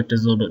picture in your book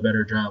does a little bit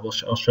better job.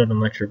 I'll show it in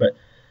lecture, but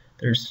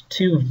there's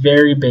two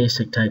very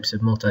basic types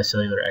of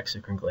multicellular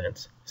exocrine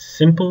glands,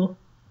 simple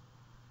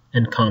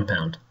and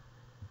compound.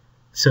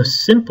 So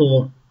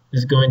simple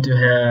is going to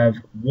have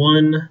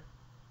one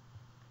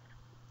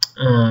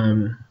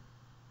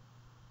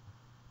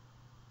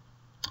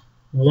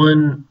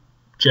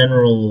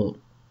general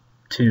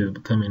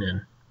tube coming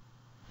in.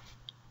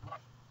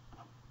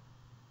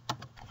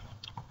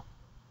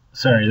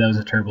 Sorry, that was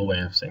a terrible way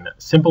of saying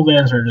that. Simple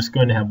glands are just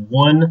going to have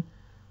one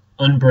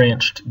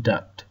unbranched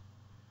duct.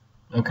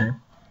 Okay.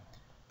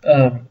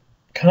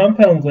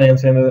 Compound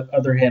glands, on the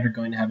other hand, are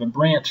going to have a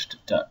branched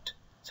duct.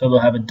 So they'll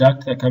have a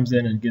duct that comes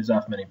in and gives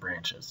off many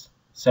branches,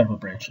 several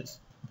branches.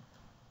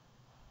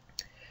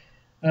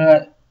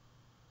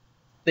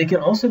 They can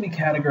also be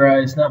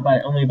categorized not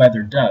only by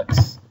their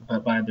ducts,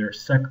 but by their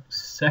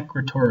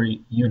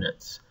secretory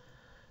units.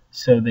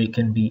 So they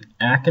can be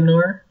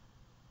acinar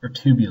or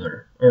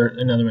tubular, or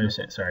another way of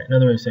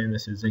saying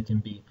this is they can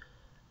be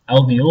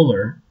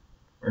alveolar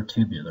or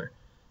tubular.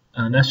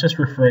 That's just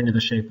referring to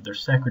the shape of their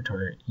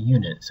secretory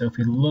unit. So if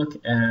we look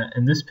at,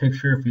 in this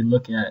picture, if we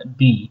look at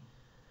B,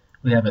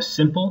 we have a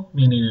simple,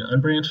 meaning an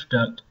unbranched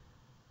duct,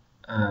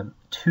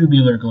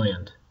 tubular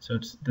gland. So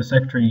the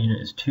secretory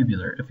unit is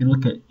tubular. If we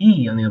look at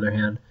E, on the other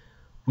hand,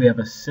 we have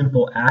a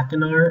simple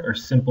acinar, or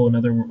simple,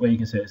 another way you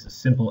can say it is a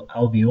simple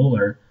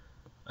alveolar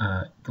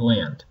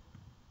gland.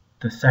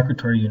 The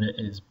secretory unit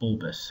is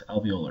bulbous,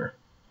 alveolar.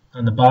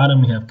 On the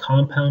bottom, we have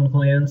compound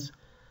glands,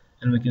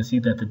 and we can see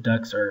that the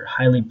ducts are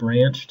highly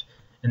branched,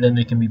 and then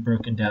they can be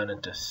broken down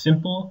into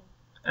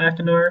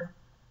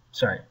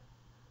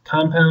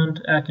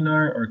compound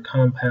acinar, or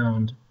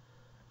compound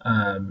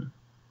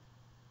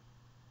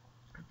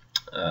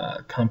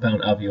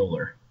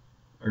alveolar,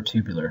 or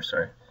tubular,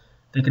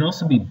 They can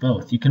also be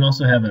both. You can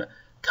also have a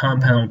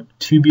compound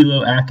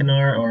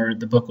tubulo-acinar, or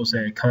the book will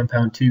say a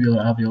compound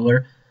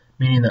tubulo-alveolar,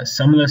 meaning that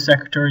some of the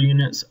secretory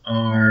units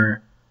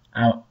are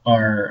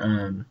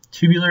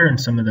tubular and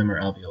some of them are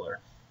alveolar.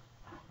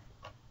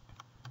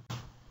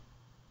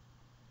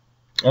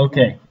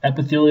 Okay,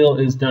 epithelial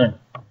is done.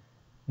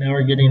 Now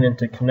we're getting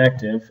into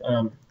connective.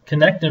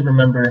 Connective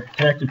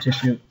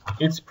tissue,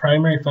 its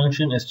primary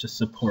function is to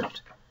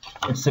support.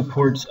 It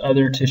supports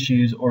other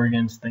tissues,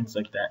 organs, things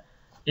like that.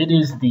 It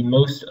is the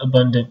most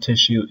abundant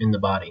tissue in the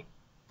body.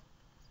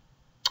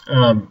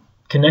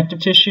 Connective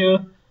tissue,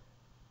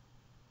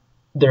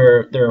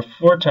 there are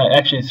four types.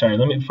 Actually,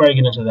 before I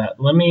get into that,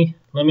 let me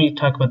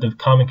talk about the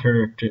common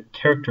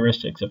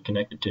characteristics of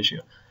connective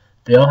tissue.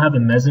 They all have a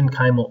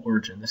mesenchymal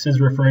origin. This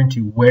is referring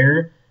to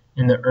where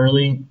in the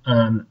early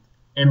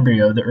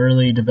embryo, the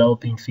early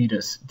developing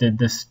fetus,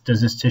 does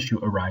this tissue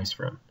arise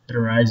from. It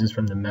arises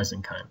from the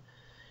mesenchyme.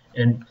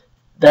 And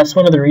that's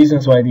one of the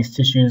reasons why these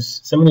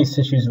tissues, some of these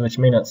tissues which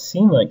may not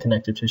seem like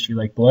connective tissue,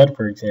 like blood,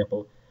 for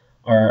example,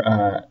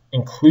 are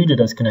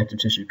included as connective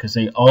tissue because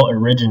they all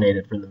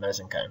originated from the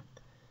mesenchyme.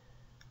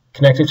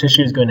 Connective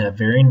tissue is going to have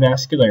varying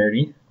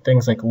vascularity.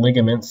 Things like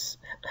ligaments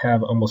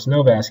have almost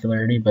no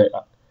vascularity, but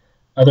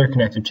other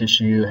connective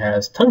tissue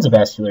has tons of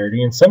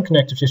vascularity, and some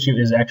connective tissue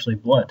is actually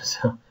blood.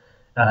 So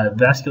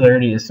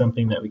vascularity is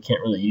something that we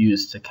can't really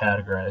use to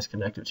categorize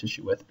connective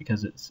tissue with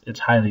because it's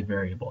highly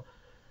variable.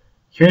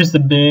 Here's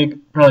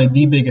probably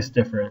the biggest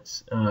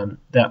difference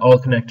that all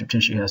connective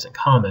tissue has in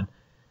common.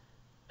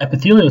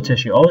 Epithelial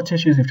tissue, all the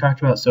tissues we've talked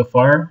about so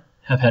far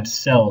have had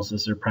cells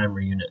as their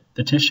primary unit.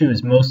 The tissue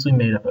is mostly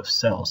made up of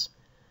cells.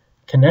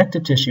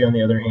 Connective tissue, on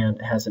the other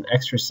hand, has an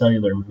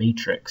extracellular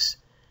matrix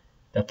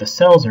that the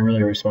cells are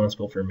really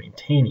responsible for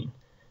maintaining.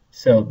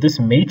 So this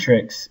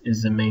matrix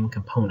is the main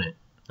component,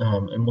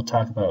 and we'll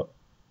talk about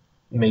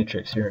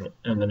matrix here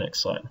in the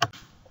next slide.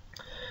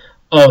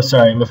 Oh,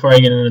 sorry, before I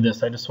get into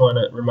this, I just want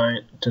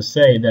to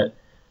say that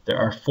there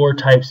are four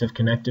types of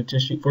connective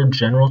tissue, four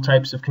general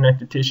types of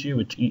connective tissue,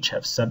 which each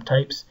have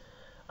subtypes.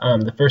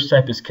 The first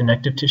type is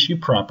connective tissue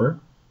proper,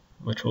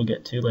 which we'll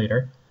get to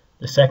later.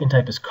 The second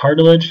type is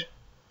cartilage.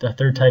 The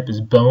third type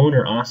is bone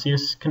or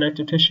osseous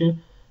connective tissue.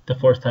 The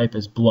fourth type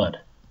is blood.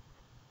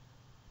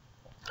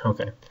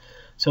 Okay,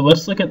 so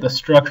let's look at the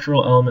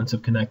structural elements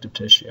of connective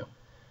tissue.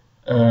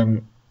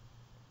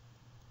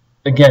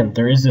 Again,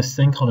 there is this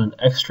thing called an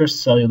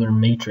extracellular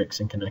matrix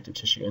in connective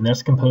tissue, and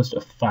that's composed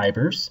of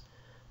fibers,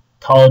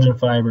 collagen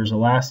fibers,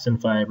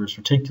 elastin fibers,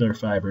 reticular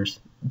fibers.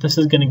 This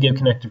is going to give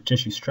connective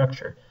tissue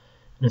structure.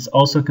 And it's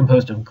also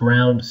composed of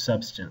ground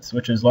substance,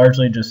 which is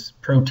largely just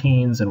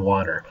proteins and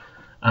water.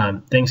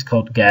 Things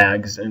called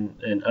GAGs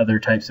and other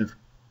types of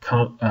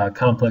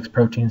complex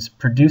proteins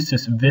produce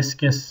this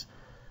viscous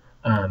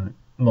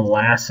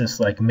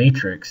molasses-like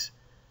matrix,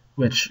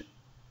 which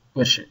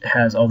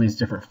has all these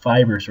different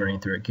fibers running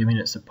through it, giving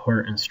it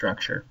support and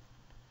structure.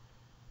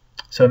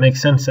 So it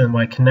makes sense then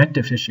why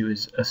connective tissue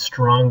is a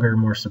stronger,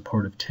 more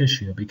supportive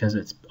tissue,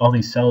 because all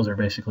these cells are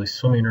basically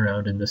swimming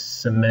around in this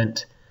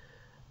cement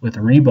with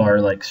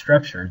rebar-like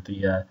structure,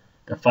 the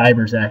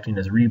fibers acting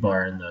as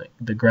rebar and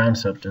the ground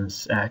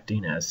substance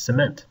acting as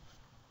cement.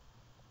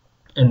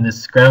 And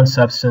this ground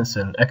substance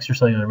and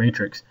extracellular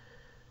matrix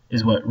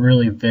is what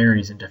really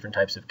varies in different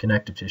types of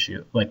connective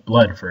tissue, like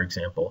blood, for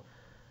example,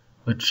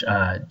 which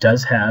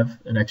does have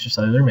an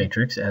extracellular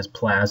matrix. It has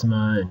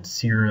plasma and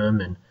serum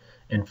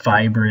and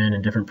fibrin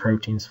and different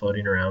proteins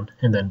floating around,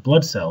 and then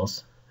blood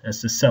cells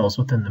as the cells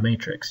within the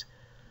matrix,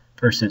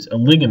 versus a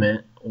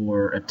ligament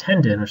or a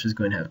tendon, which is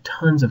going to have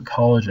tons of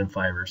collagen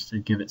fibers to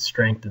give it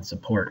strength and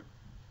support,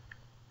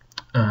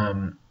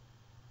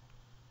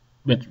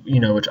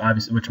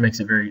 which makes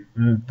it very,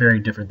 very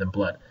different than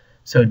blood.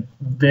 So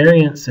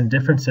variance and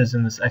differences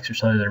in this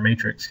extracellular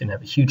matrix can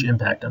have a huge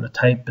impact on the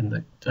type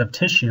of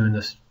tissue and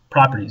the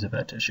properties of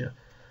that tissue.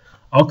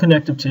 All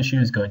connective tissue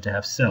is going to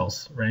have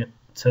cells, right?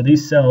 So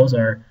these cells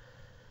are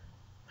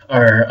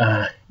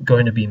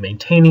going to be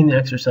maintaining the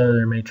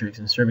extracellular matrix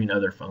and serving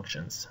other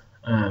functions.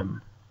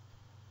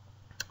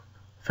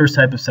 First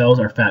type of cells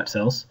are fat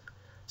cells.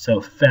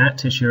 So fat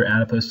tissue or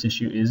adipose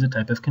tissue is a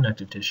type of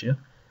connective tissue.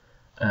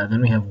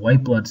 Then we have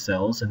white blood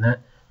cells, and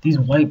these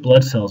white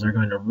blood cells are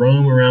going to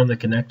roam around the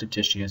connective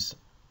tissues.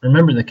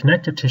 Remember, the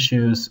connective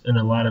tissues in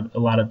a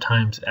lot of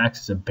times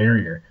acts as a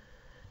barrier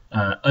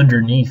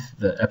underneath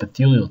the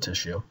epithelial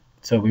tissue.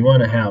 So we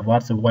want to have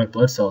lots of white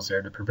blood cells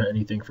there to prevent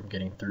anything from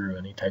getting through,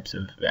 any types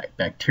of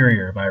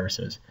bacteria or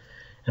viruses.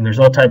 And there's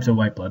all types of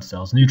white blood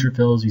cells: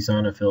 neutrophils,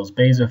 eosinophils,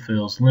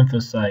 basophils,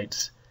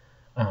 lymphocytes,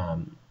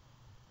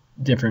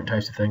 different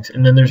types of things.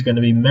 And then there's going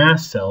to be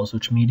mast cells,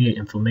 which mediate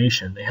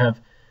inflammation.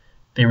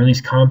 They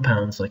release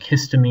compounds like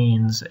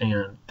histamines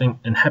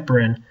and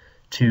heparin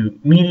to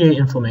mediate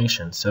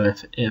inflammation. So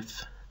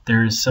if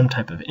there is some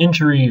type of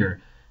injury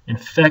or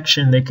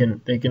infection, they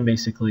can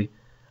basically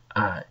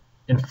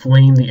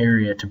inflame the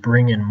area to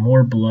bring in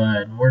more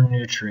blood, more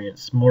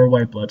nutrients, more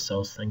white blood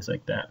cells, things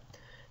like that.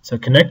 So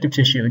connective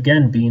tissue,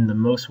 again, being the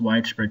most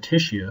widespread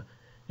tissue,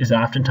 is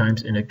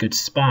oftentimes in a good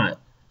spot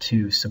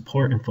to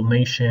support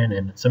inflammation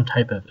and some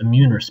type of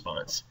immune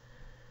response.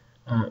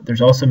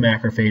 There's also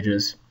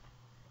macrophages.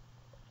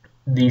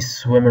 These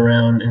swim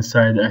around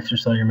inside the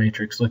extracellular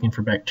matrix looking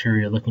for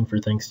bacteria, looking for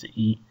things to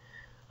eat,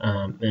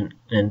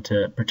 and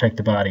to protect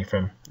the body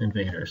from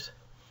invaders.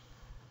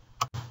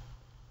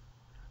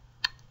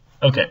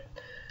 Okay,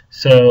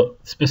 so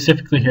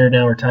specifically here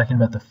now we're talking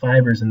about the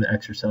fibers in the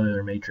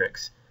extracellular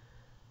matrix.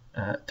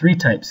 Three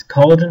types.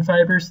 Collagen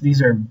fibers,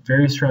 these are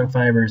very strong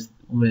fibers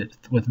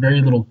with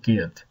very little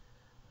give.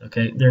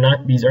 Okay,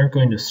 these aren't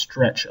going to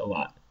stretch a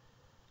lot.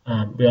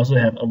 We also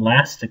have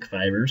elastic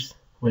fibers,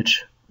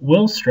 which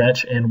will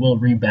stretch and will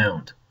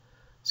rebound.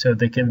 So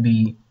they can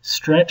be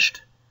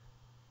stretched,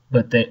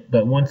 but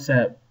once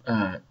that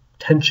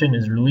tension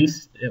is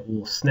released, it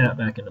will snap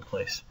back into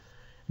place.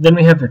 Then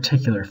we have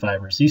reticular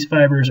fibers. These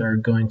fibers are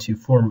going to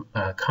form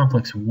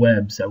complex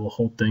webs that will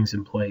hold things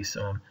in place,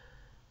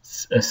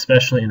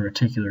 especially in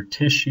reticular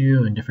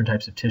tissue and different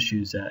types of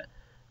tissues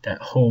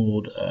that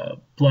hold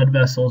blood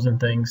vessels and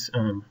things.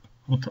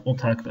 We'll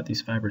talk about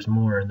these fibers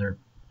more in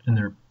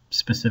their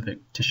specific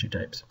tissue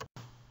types.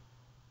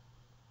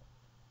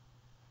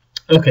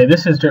 Okay, I'm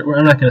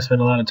not going to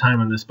spend a lot of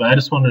time on this, but I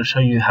just wanted to show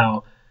you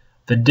how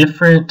the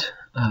different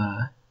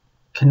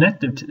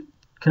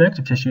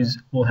connective tissues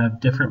will have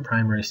different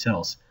primary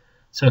cells.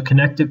 So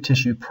connective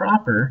tissue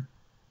proper,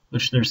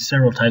 which there's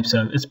several types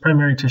of, its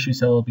primary tissue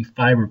cell will be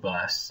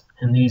fibroblasts,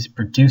 and these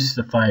produce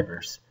the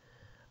fibers.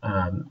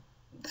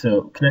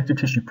 So connective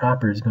tissue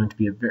proper is going to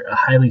be a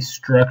highly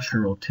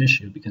structural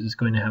tissue because it's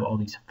going to have all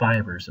these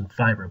fibers and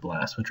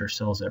fibroblasts, which are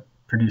cells that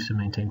produce and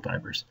maintain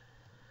fibers.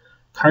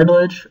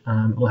 Cartilage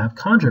will have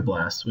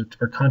chondroblasts,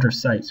 or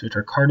chondrocytes, which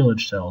are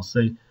cartilage cells.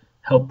 They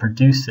help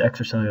produce the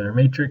extracellular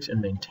matrix and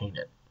maintain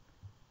it.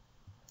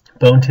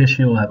 Bone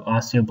tissue will have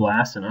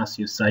osteoblasts and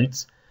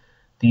osteocytes.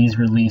 These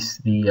release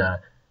the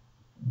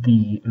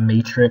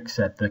matrix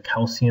that the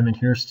calcium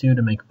adheres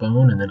to make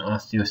bone, and then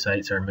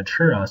osteocytes are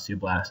mature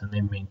osteoblasts, and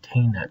they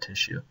maintain that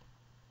tissue.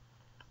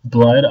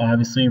 Blood,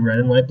 obviously, red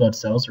and white blood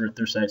cells,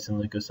 erythrocytes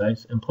and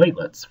leukocytes, and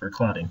platelets for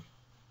clotting.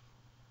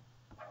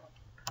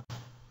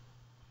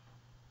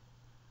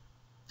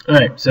 All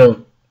right,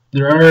 so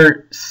there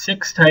are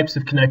 6 types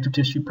of connective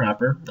tissue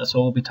proper. That's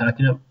what we'll be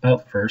talking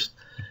about first.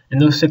 And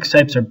those 6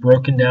 types are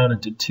broken down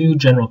into 2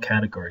 general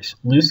categories: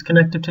 loose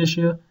connective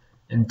tissue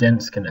and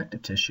dense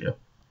connective tissue.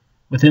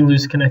 Within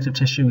loose connective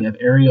tissue, we have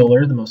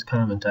areolar, the most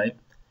common type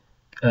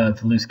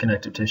of loose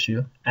connective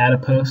tissue,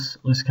 adipose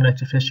loose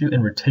connective tissue,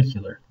 and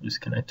reticular loose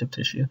connective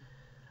tissue.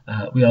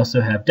 We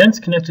also have dense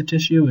connective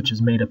tissue, which is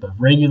made up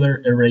of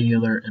regular,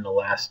 irregular, and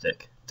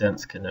elastic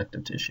dense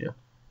connective tissue.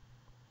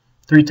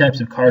 3 types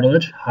of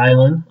cartilage: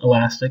 hyaline,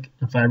 elastic,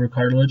 and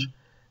fibrocartilage.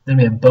 Then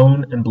we have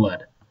bone and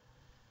blood.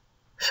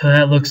 So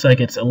that looks like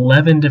it's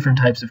 11 different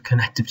types of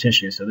connective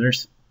tissue. So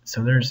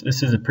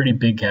this is a pretty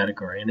big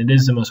category, and it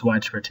is the most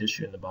widespread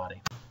tissue in the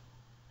body.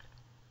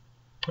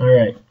 All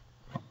right.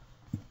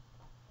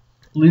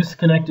 Loose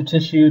connective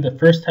tissue, the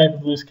first type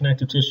of loose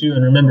connective tissue,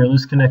 and remember,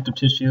 loose connective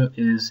tissue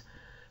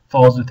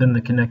falls within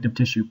the connective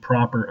tissue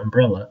proper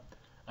umbrella.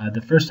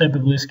 The first type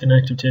of loose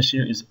connective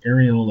tissue is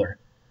areolar.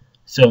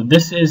 So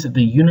this is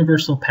the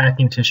universal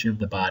packing tissue of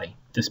the body.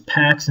 This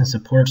packs and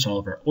supports all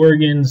of our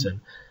organs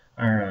and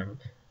our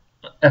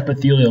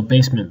epithelial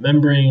basement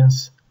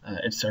membranes.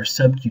 It's our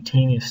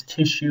subcutaneous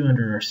tissue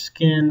under our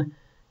skin.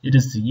 It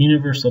is the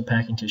universal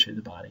packing tissue of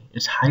the body.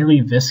 It's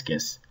highly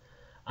viscous.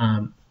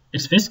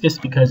 It's viscous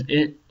because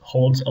it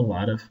holds a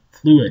lot of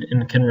fluid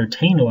and can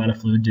retain a lot of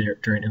fluid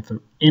during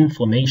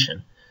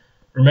inflammation.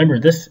 Remember,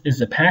 this is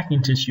the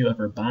packing tissue of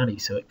our body,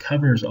 so it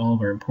covers all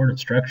of our important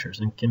structures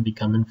and can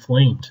become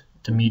inflamed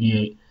to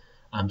mediate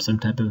some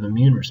type of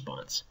immune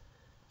response.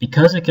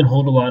 Because it can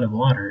hold a lot of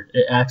water,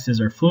 it acts as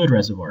our fluid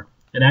reservoir.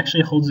 It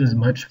actually holds as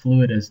much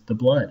fluid as the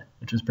blood,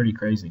 which is pretty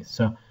crazy.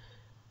 So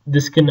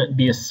this can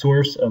be a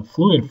source of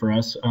fluid for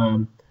us,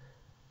 and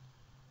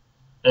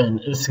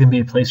this can be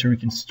a place where we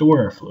can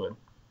store our fluid.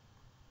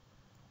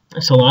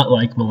 It's a lot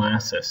like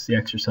molasses, the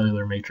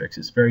extracellular matrix.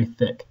 It's very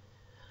thick.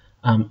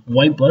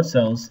 White blood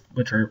cells,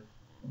 which are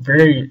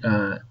very,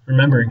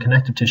 remember in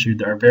connective tissue,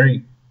 they are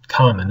very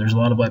common. There's a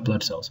lot of white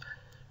blood cells.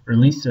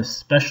 Release a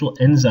special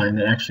enzyme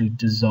that actually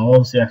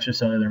dissolves the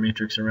extracellular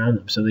matrix around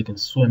them so they can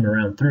swim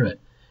around through it.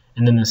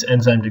 And then this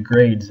enzyme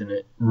degrades and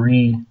it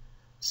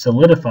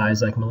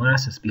re-solidifies like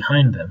molasses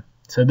behind them.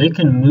 So they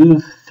can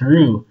move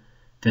through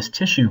this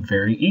tissue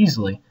very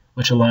easily,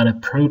 which a lot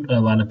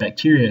of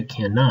bacteria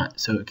cannot.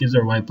 So it gives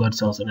our white blood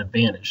cells an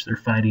advantage. They're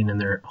fighting in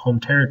their home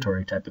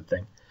territory type of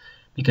thing,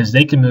 because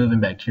they can move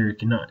and bacteria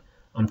cannot.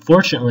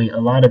 Unfortunately, a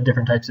lot of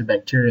different types of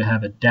bacteria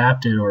have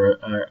adapted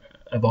or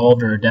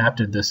evolved or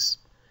adapted this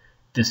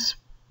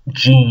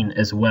gene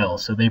as well.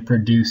 So they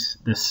produce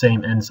the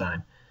same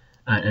enzyme.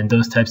 And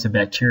those types of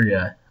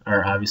bacteria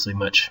are obviously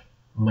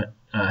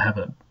have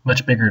a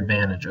much bigger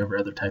advantage over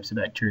other types of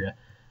bacteria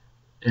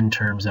in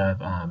terms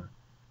of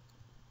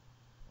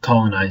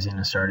colonizing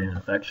and starting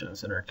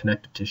infections in our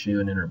connective tissue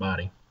and in our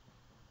body.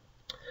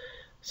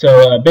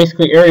 So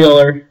basically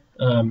areolar,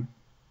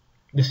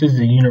 this is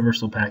the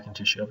universal packing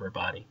tissue of our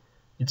body.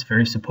 It's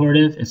very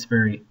supportive, it's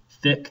very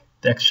thick,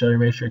 the extracellular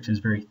matrix is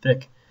very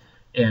thick,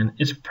 and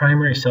its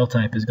primary cell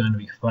type is going to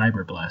be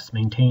fibroblasts,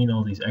 maintaining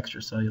all these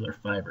extracellular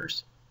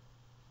fibers.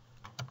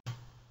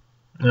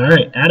 All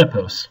right,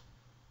 adipose.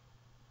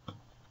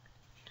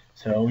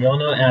 So we all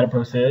know what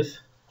adipose is.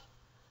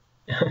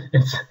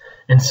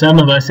 In some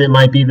of us, it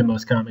might be the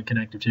most common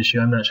connective tissue.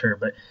 I'm not sure,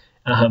 but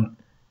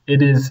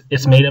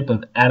it's made up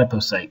of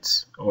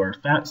adipocytes, or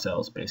fat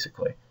cells,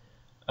 basically.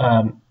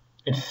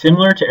 It's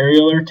similar to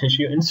areolar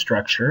tissue in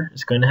structure.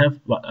 It's going to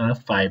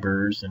have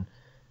fibers,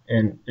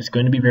 and it's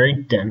going to be very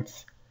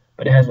dense,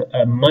 but it has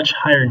a much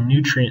higher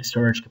nutrient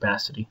storage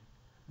capacity,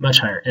 much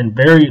higher, and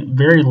very,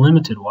 very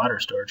limited water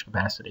storage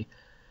capacity.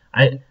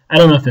 I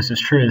don't know if this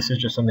is true. This is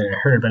just something I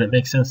heard, but it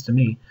makes sense to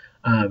me.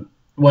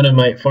 One of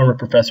my former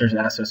professors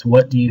asked us,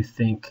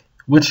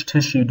 which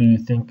tissue do you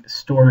think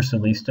stores the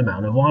least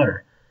amount of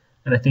water?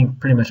 And I think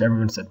pretty much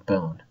everyone said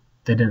bone.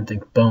 They didn't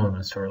think bone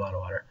would store a lot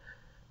of water.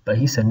 But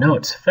he said, no,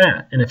 it's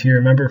fat. And if you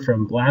remember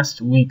from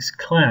last week's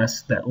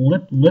class, that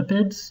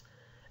lipids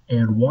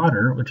and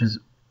water, which is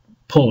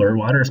polar,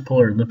 water is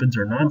polar, lipids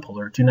are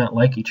nonpolar, do not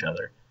like each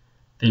other.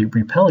 They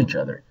repel each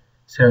other.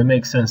 So it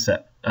makes sense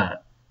that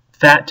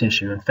fat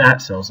tissue and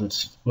fat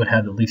cells would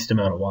have the least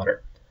amount of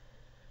water.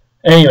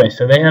 Anyway,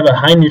 so they have a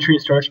high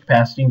nutrient storage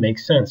capacity.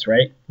 Makes sense,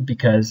 right?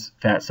 Because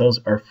fat cells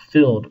are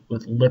filled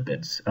with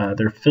lipids.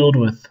 They're filled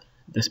with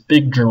this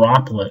big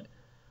droplet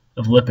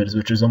of lipids,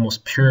 which is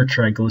almost pure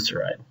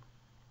triglyceride.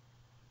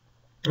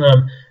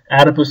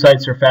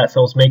 Adipocytes, or fat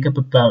cells, make up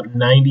about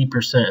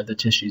 90% of the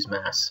tissue's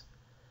mass.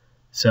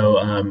 So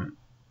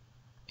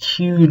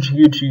huge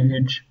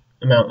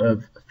amount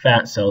of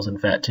fat cells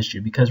and fat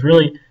tissue, because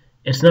really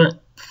it's not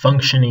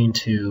functioning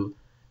to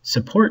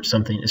support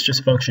something, it's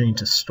just functioning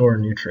to store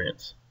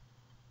nutrients.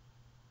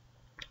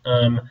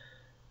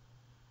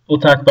 We'll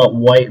talk about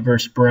white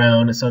versus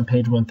brown. It's on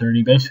page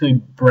 130. Basically,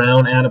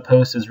 brown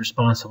adipose is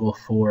responsible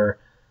for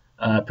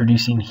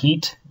producing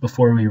heat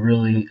before we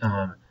really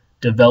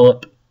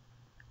develop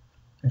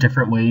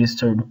different ways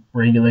to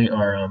regulate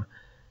our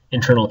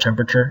internal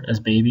temperature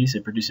as babies.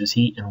 It produces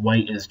heat, and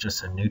white is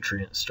just a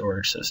nutrient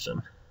storage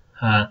system.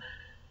 Fat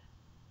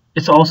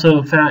is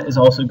also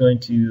going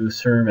to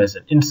serve as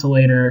an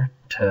insulator.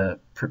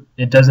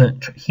 Heat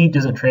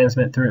doesn't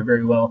transmit through it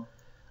very well,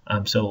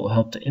 so it will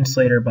help to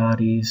insulate our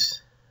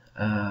bodies,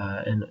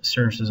 and it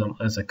serves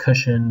as a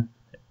cushion.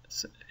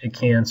 It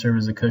can serve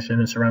as a cushion.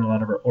 It's around a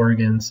lot of our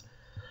organs,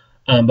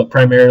 but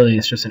primarily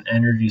it's just an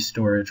energy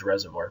storage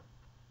reservoir.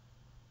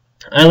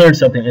 I learned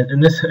something,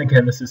 and this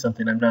is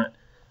something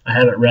I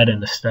haven't read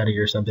in a study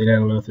or something. I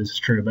don't know if this is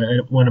true,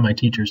 but one of my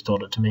teachers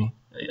told it to me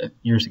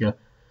years ago.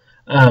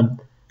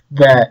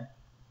 That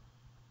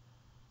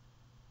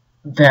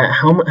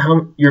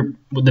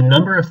the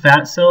number of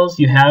fat cells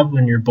you have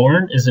when you're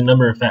born is the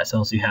number of fat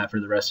cells you have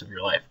for the rest of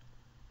your life.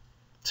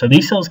 So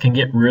these cells can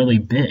get really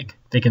big.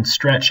 They can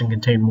stretch and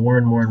contain more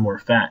and more and more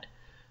fat.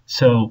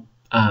 So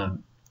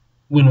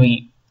when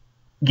we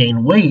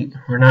gain weight,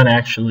 we're not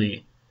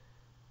actually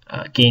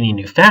gaining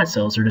new fat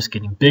cells, they're just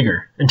getting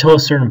bigger until a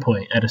certain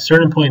point. At a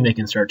certain point, they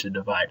can start to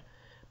divide.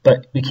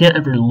 But we can't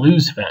ever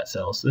lose fat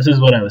cells. This is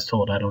what I was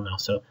told. I don't know.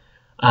 So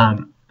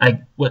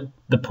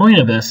the point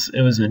of this,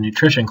 it was a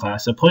nutrition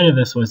class. The point of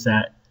this was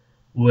that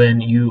when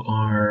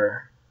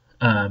you're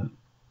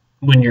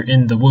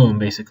in the womb,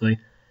 basically,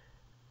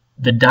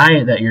 the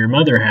diet that your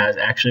mother has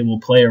actually will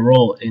play a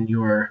role in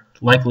your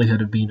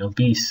likelihood of being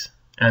obese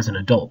as an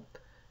adult.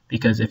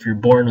 Because if you're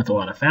born with a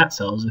lot of fat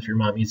cells, if your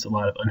mom eats a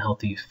lot of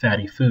unhealthy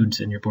fatty foods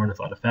and you're born with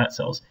a lot of fat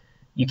cells,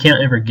 you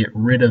can't ever get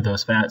rid of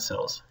those fat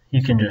cells.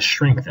 You can just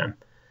shrink them.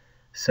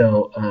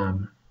 So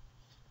when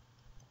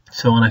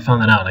I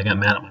found that out, I got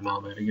mad at my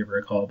mom. I had to give her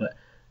a call. But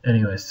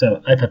anyway,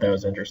 so I thought that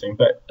was interesting.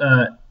 But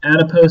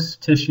adipose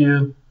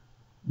tissue,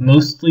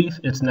 Mostly,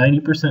 it's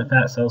 90%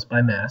 fat cells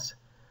by mass.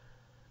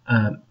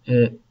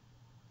 It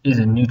is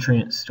a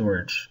nutrient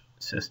storage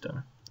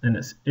system, and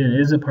it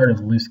is a part of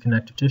loose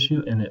connective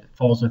tissue, and it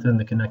falls within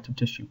the connective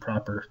tissue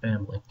proper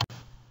family.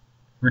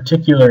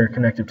 Reticular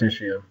connective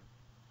tissue.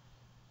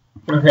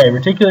 Okay,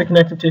 reticular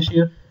connective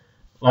tissue,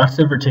 lots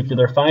of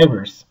reticular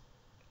fibers.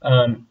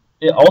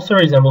 It also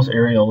resembles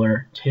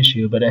areolar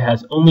tissue, but it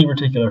has only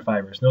reticular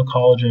fibers, no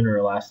collagen or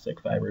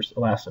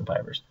elastin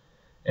fibers.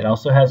 It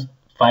also has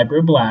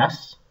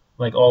fibroblasts,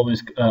 like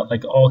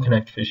all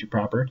connective tissue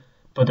proper,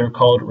 but they're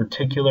called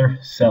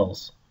reticular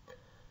cells.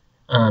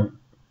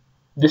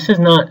 This is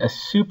not a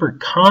super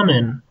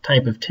common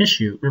type of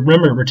tissue.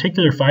 Remember,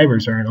 reticular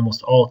fibers are in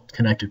almost all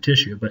connective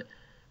tissue, but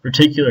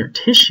reticular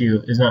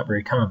tissue is not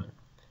very common.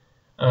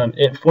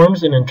 It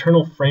forms an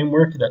internal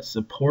framework that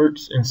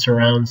supports and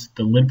surrounds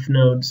the lymph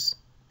nodes,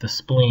 the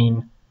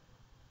spleen,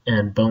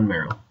 and bone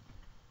marrow.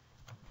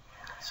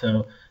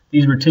 So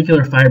these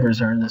reticular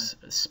fibers are this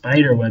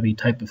spiderwebby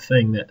type of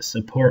thing that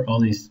support all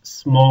these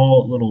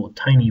small little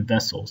tiny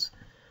vessels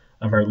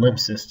of our lymph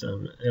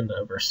system and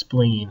of our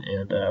spleen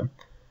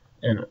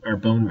and our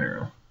bone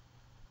marrow.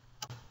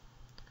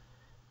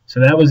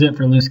 So that was it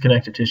for loose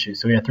connective tissue.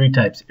 So we have three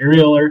types: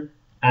 areolar,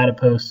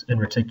 adipose, and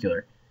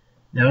reticular.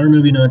 Now we're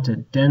moving on to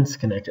dense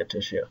connective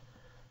tissue.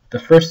 The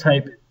first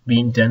type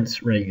being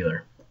dense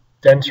regular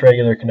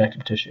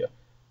connective tissue.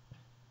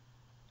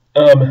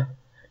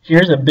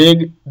 Here's a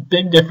big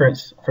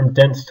difference from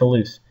dense to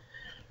loose.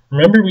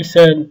 Remember we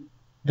said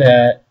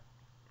that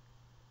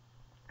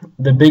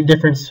the big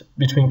difference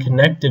between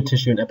connective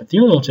tissue and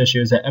epithelial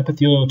tissue is that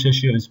epithelial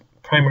tissue is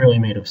primarily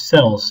made of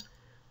cells,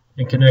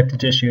 and connective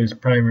tissue is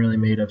primarily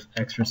made of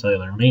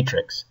extracellular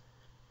matrix.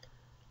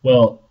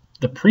 Well,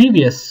 the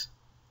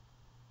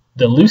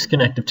loose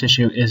connective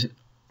tissue is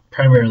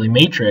primarily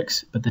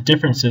matrix, but the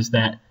difference is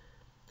that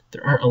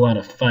there aren't a lot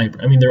of fiber.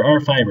 I mean, there are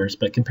fibers,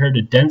 but compared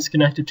to dense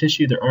connective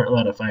tissue, there aren't a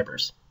lot of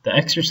fibers. The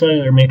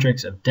extracellular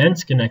matrix of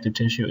dense connective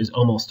tissue is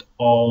almost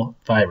all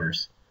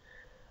fibers.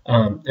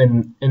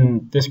 And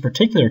in this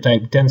particular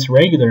type, dense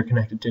regular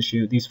connective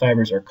tissue, these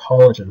fibers are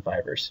collagen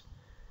fibers.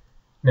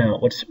 Now,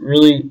 what's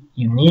really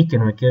unique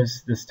and what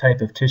gives this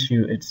type of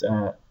tissue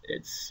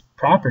its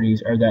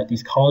properties are that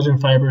these collagen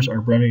fibers are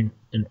running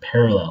in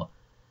parallel.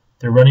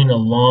 They're running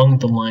along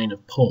the line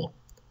of pull.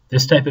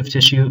 This type of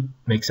tissue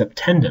makes up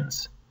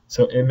tendons.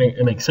 So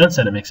it makes sense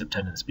that it makes up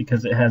tendons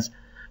because it has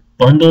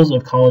bundles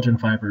of collagen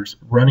fibers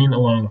running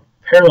along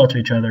parallel to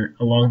each other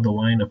along the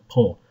line of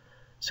pull.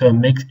 So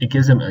it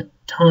gives them a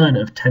ton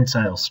of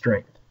tensile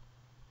strength.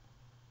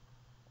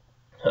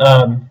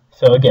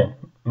 So again,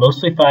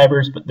 mostly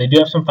fibers, but they do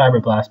have some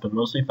fibroblasts, but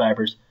mostly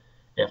fibers.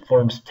 It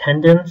forms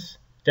tendons.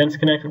 Dense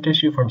connective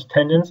tissue forms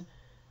tendons,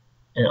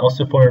 and it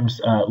also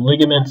forms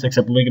ligaments,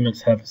 except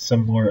ligaments have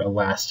some more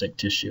elastic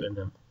tissue in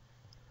them.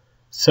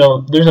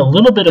 So there's a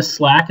little bit of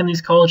slack in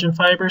these collagen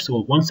fibers.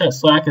 So once that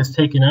slack is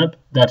taken up,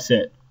 that's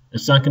it.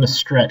 It's not going to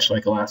stretch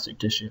like elastic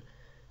tissue.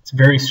 It's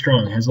very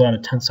strong. It has a lot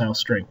of tensile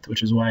strength,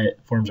 which is why it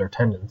forms our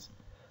tendons.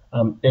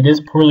 It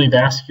is poorly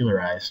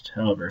vascularized,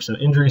 however, so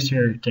injuries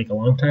here take a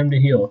long time to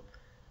heal.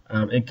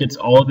 It gets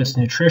all of its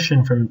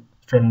nutrition from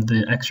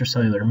the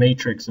extracellular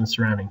matrix and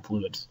surrounding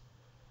fluids.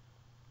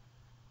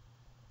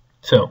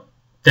 So,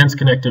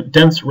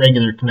 dense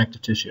regular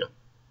connective tissue.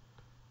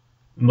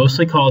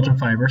 Mostly collagen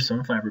fibers,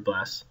 some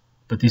fibroblasts,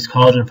 but these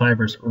collagen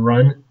fibers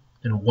run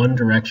in one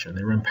direction.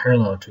 They run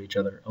parallel to each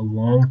other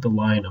along the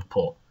line of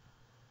pull.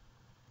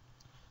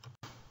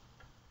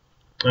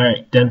 All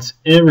right, dense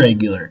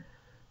irregular.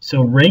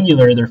 So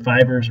regular, their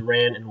fibers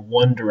ran in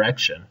one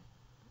direction.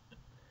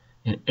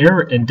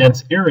 In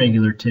dense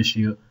irregular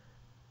tissue,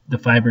 the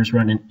fibers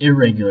run in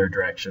irregular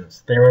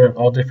directions. They run in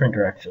all different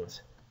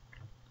directions.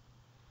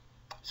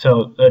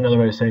 So another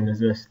way of saying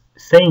this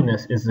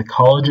is the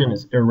collagen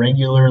is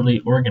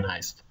irregularly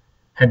organized,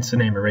 hence the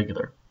name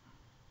irregular.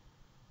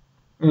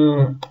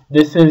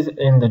 This is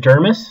in the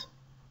dermis.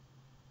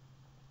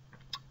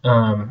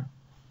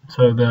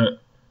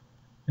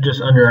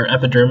 Just under our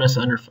epidermis,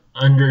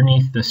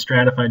 underneath the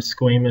stratified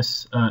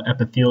squamous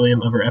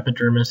epithelium of our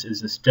epidermis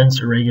is this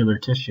dense irregular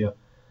tissue.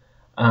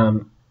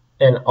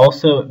 And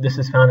also this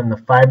is found in the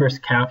fibrous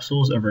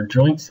capsules of our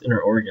joints and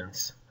our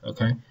organs.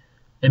 Okay,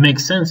 it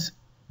makes sense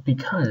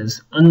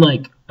because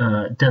unlike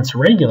dense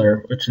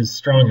regular, which is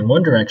strong in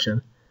one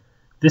direction,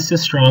 this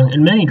is strong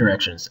in many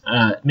directions.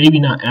 Maybe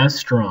not as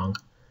strong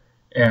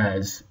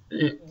as,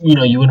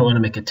 you wouldn't want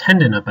to make a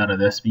tendon up out of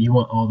this, but you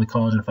want all the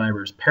collagen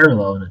fibers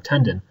parallel in a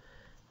tendon.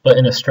 But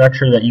in a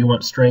structure that you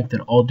want strength in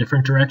all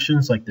different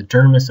directions, like the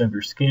dermis of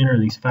your skin or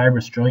these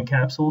fibrous joint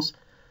capsules,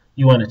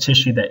 you want a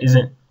tissue that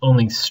isn't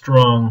only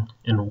strong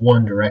in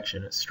one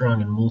direction, it's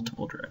strong in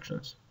multiple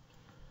directions.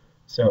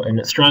 So, and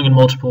it's strong in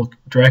multiple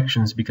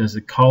directions because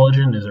the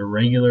collagen is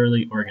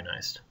irregularly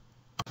organized.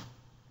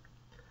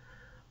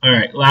 All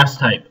right, last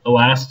type,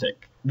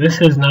 elastic.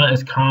 This is not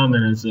as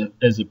common as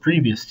the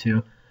previous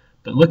two,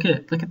 but look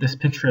at this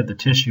picture of the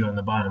tissue on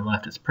the bottom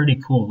left. It's pretty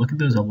cool. Look at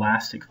those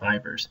elastic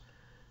fibers.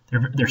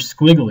 They're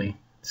squiggly.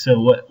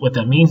 So what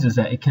that means is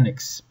that it can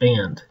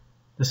expand.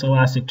 this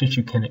elastic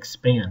tissue can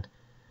expand.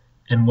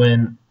 And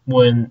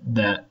when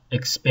that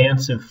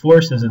expansive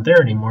force isn't there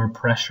anymore,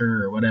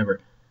 pressure or whatever,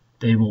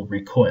 they will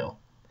recoil.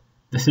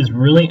 This is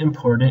really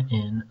important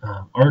in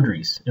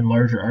arteries, in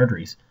larger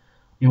arteries.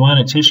 You want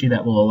a tissue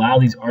that will allow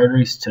these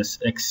arteries to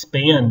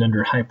expand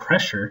under high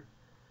pressure,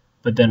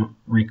 but then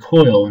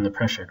recoil when the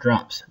pressure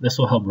drops. This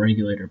will help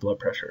regulate your blood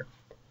pressure.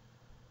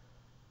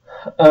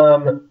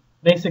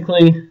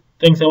 Basically,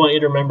 things I want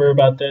you to remember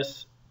about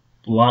this: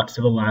 lots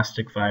of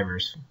elastic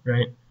fibers,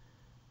 right?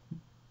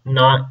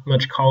 Not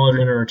much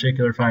collagen or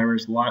articular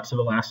fibers, lots of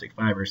elastic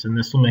fibers, and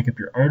this will make up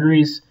your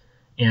arteries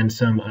and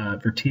some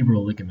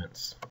vertebral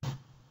ligaments.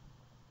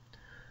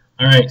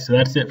 All right, so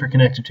that's it for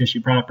connective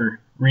tissue proper.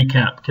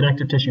 Recap: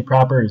 connective tissue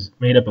proper is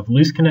made up of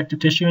loose connective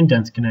tissue and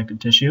dense connective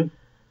tissue.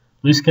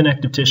 Loose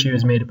connective tissue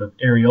is made up of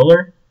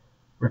areolar,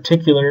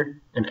 reticular,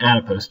 and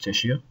adipose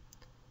tissue.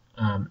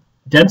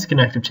 Dense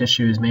connective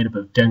tissue is made up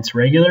of dense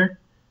regular,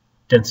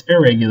 dense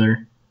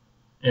irregular,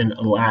 and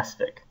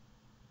elastic.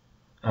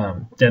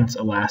 Dense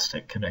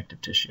elastic connective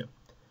tissue.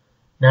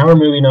 Now we're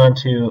moving on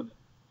to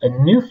a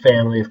new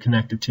family of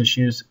connective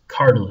tissues,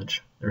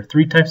 cartilage. There are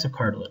 3 types of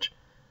cartilage.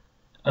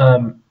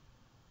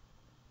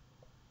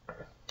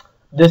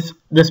 This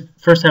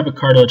first type of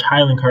cartilage,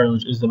 hyaline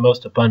cartilage, is the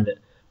most abundant.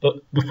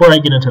 But before I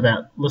get into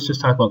that, let's just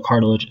talk about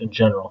cartilage in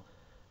general.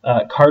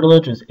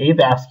 Cartilage is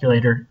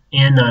avasculator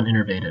and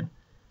non-innervated.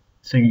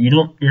 So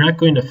you're not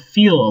going to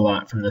feel a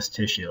lot from this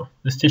tissue.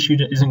 This tissue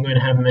isn't going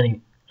to have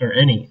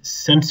any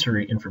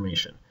sensory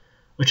information,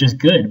 which is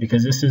good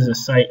because this is a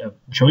site of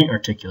joint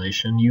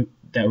articulation.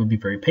 That would be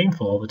very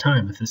painful all the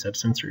time if this had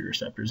sensory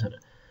receptors in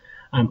it.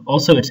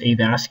 Also, it's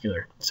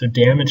avascular, so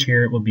damage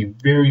here will be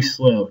very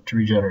slow to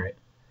regenerate.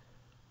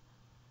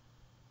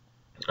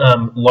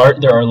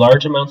 There are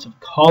large amounts of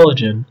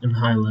collagen in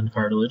hyaline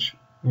cartilage.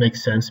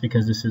 Makes sense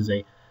because this is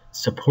a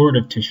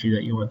supportive tissue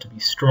that you want to be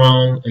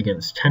strong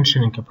against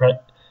tension and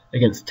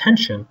against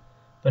tension,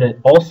 but it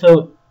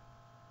also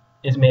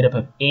is made up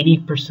of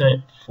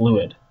 80%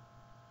 fluid.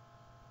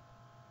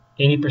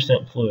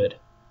 80% fluid.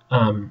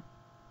 That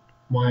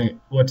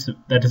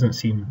doesn't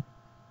seem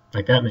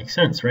like that makes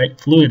sense, right?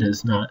 Fluid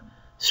is not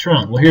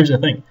strong. Well, here's the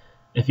thing.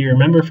 If you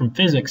remember from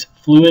physics,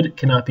 fluid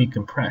cannot be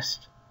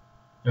compressed.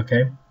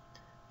 Okay?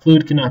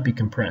 Fluid cannot be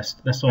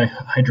compressed. That's why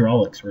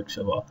hydraulics work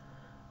so well.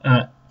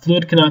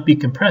 Fluid cannot be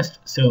compressed,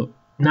 so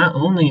not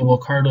only will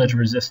cartilage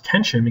resist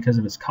tension because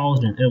of its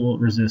collagen, it will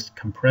resist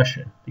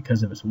compression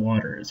because of its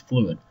water, its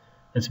fluid.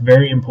 That's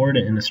very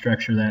important in the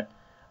structure that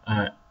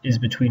is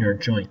between our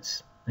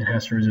joints. It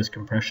has to resist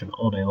compression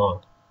all day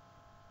long.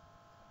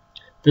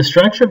 The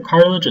structure of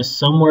cartilage is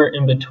somewhere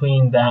in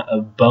between that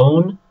of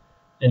bone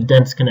and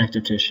dense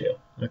connective tissue,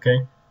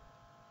 okay?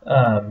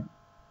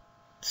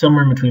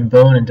 Somewhere in between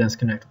bone and dense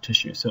connective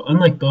tissue. So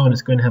unlike bone,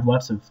 it's going to have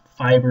lots of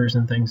fibers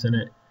and things in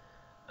it,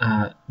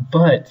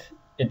 but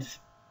it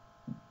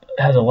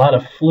has a lot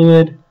of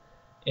fluid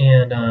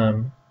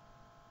and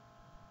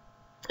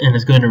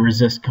is going to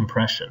resist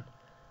compression.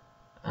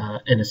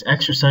 And its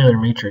extracellular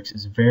matrix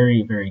is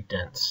very, very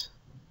dense.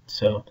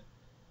 So,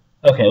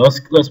 okay,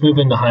 let's move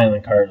into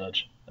hyaline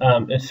cartilage.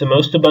 It's the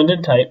most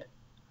abundant type.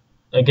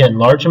 Again,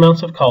 large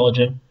amounts of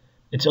collagen.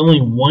 It's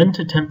only 1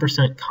 to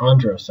 10%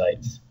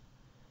 chondrocytes.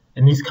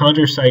 And these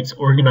chondrocytes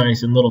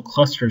organize in little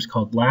clusters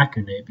called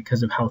lacunae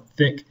because of how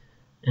thick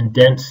and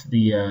dense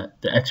the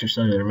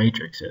extracellular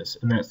matrix is.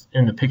 And that's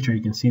in the picture,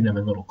 you can see them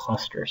in little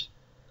clusters.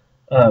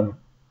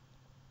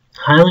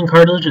 Hyaline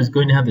cartilage is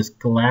going to have this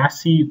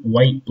glassy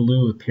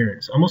white-blue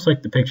appearance, almost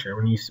like the picture.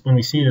 When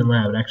we see it in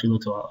lab, it actually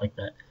looks a lot like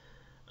that.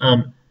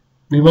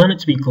 We want it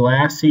to be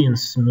glassy and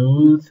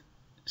smooth,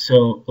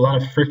 so a lot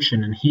of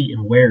friction and heat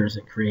and wear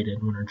isn't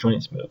created when our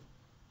joints move.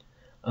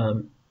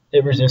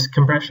 It resists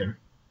compression.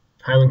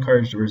 Hyaline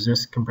cartilage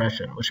resists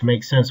compression, which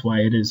makes sense why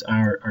it is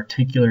our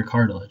articular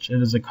cartilage.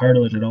 It is a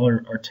cartilage at all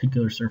our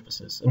articular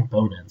surfaces and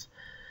bone ends.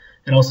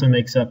 It also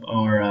makes up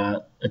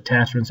our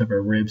attachments of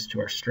our ribs to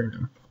our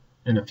sternum,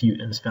 and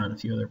is found a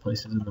few other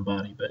places in the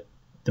body. But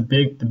the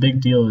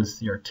big deal is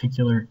the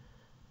articular.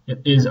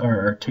 It is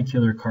our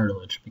articular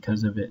cartilage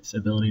because of its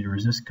ability to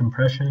resist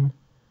compression,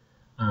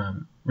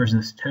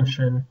 resist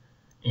tension,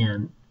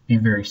 and be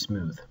very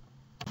smooth.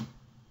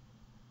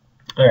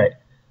 All right.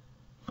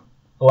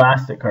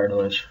 Elastic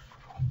cartilage.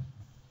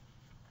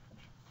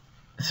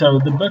 So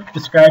the book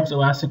describes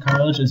elastic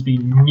cartilage as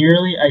being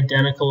nearly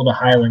identical to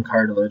hyaline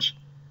cartilage,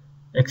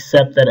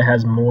 except that it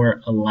has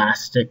more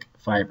elastic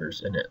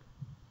fibers in it.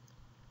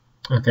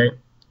 Okay.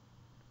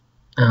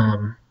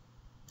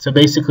 So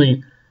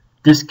basically,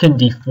 this can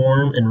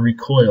deform and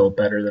recoil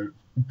better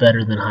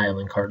than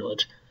hyaline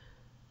cartilage.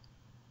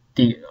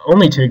 The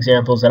only 2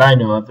 examples that I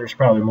know of, there's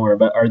probably more,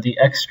 but are the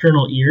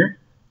external ear,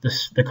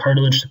 the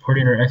cartilage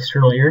supporting our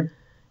external ear,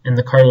 and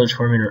the cartilage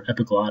forming our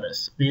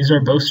epiglottis. These are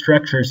both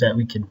structures that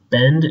we can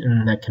bend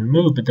and that can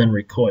move, but then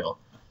recoil.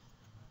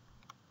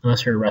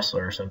 Unless you're a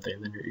wrestler or something,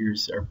 then your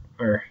ears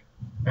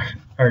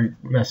are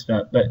messed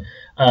up. But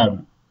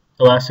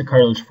elastic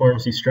cartilage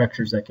forms these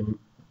structures that can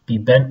be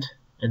bent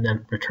and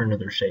then return to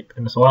their shape.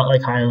 And it's a lot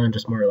like hyaline,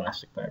 just more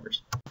elastic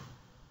fibers.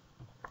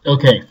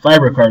 Okay,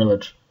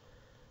 fibrocartilage.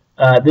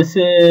 This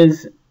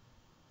is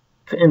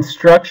in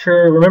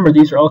structure. Remember,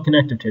 these are all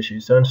connective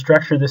tissues. So in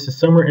structure, this is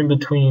somewhere in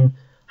between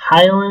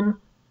hyaline,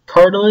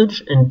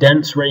 cartilage, and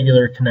dense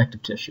regular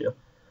connective tissue.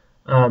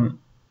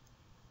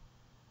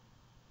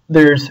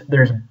 There's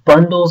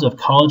bundles of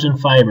collagen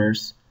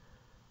fibers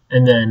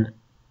and then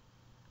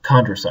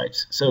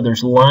chondrocytes. So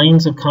there's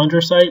lines of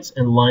chondrocytes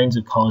and lines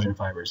of collagen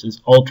fibers.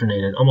 It's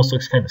alternated. It almost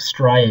looks kind of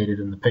striated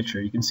in the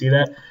picture. You can see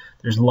that.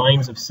 There's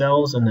lines of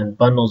cells and then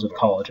bundles of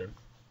collagen.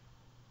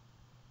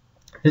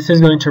 This is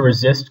going to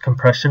resist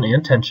compression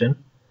and tension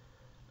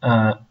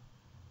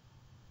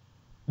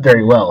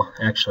very well,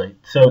 actually.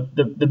 So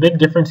the big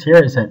difference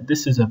here is that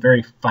this is a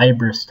very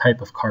fibrous type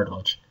of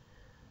cartilage.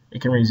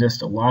 It can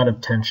resist a lot of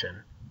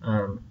tension.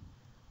 It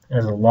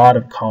has a lot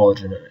of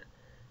collagen in it.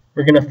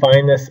 We're going to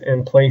find this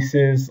in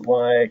places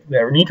like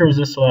that need to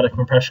resist a lot of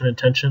compression and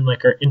tension,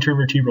 like our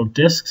intervertebral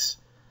discs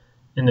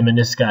and the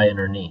menisci in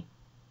our knee.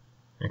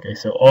 Okay,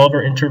 so all of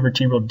our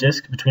intervertebral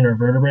discs between our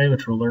vertebrae,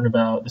 which we'll learn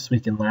about this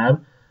week in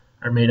lab,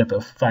 are made up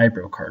of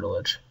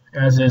fibrocartilage,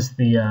 as is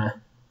the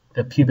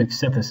pubic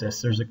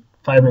symphysis. There's a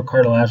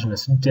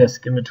fibrocartilaginous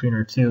disc in between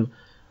our two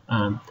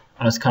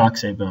os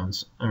coxae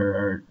bones, or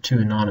our two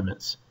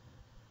innominate.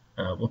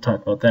 We'll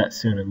talk about that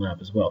soon in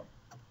lab as well.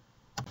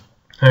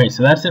 All right,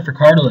 so that's it for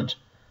cartilage.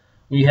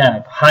 We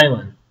have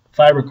hyaline,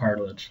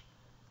 fibrocartilage,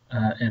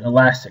 and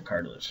elastic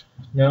cartilage.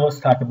 Now let's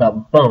talk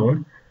about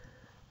bone.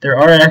 There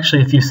are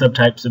actually a few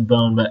subtypes of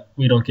bone, but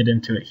we don't get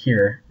into it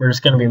here. We're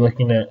just going to be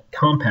looking at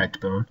compact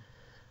bone.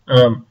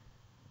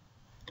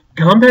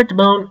 Compact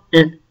bone,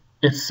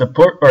 it's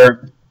support,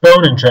 or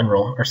bone in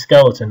general, or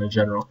skeleton in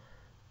general,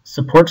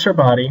 supports our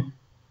body,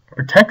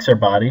 protects our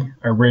body.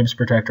 Our ribs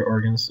protect our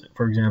organs,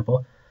 for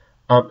example.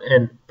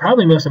 And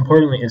probably most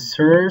importantly, it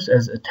serves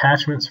as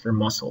attachments for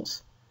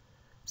muscles.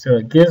 So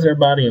it gives our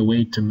body a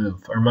way to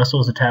move. Our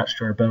muscles attach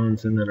to our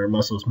bones, and then our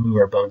muscles move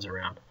our bones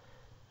around.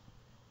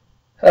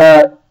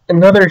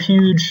 Another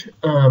huge,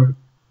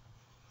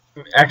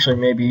 actually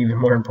maybe even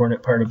more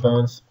important part of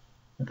bones,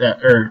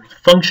 or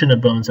function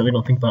of bones that we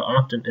don't think about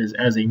often, is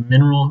as a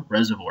mineral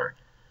reservoir.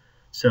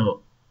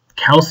 So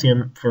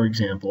calcium, for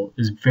example,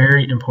 is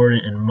very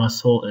important in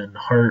muscle and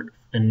heart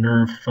and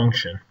nerve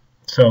function.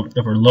 So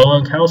if we're low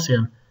on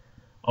calcium,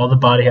 all the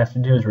body has to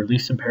do is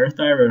release some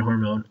parathyroid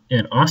hormone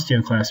and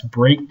osteoclasts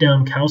break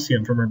down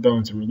calcium from our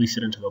bones and release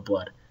it into the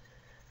blood.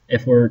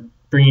 If we're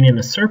bringing in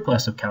a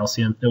surplus of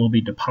calcium, it will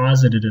be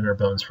deposited in our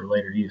bones for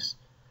later use.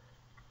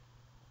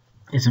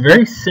 It's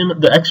very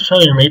the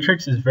extracellular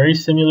matrix is very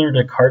similar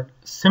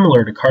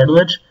to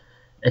cartilage,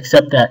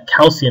 except that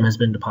calcium has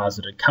been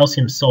deposited.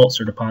 Calcium salts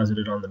are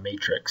deposited on the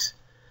matrix.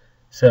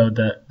 So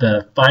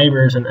the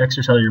fibers and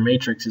extracellular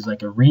matrix is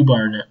like a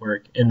rebar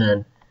network, and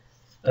then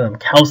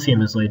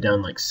calcium is laid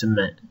down like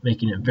cement,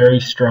 making it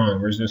very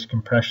strong, resist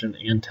compression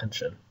and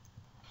tension.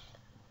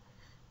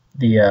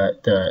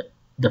 The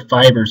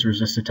fibers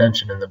resist the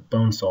tension, and the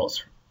bone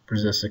salts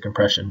resist the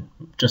compression,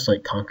 just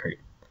like concrete.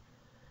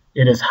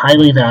 It is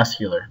highly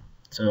vascular.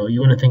 So you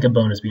wouldn't think of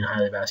bone as being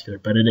highly vascular,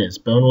 but it is.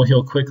 Bone will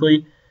heal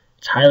quickly.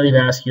 It's highly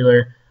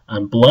vascular.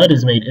 Blood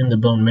is made in the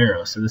bone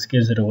marrow, so this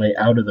gives it a way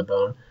out of the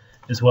bone,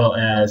 as well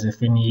as if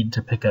we need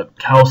to pick up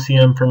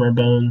calcium from our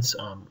bones,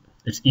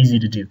 it's easy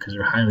to do because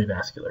they're highly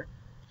vascular.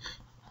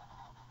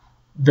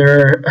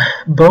 Their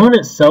bone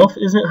itself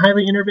isn't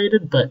highly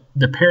innervated, but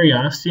the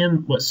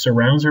periosteum, what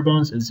surrounds our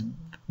bones, is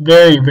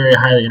very, very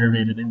highly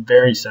innervated and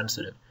very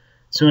sensitive.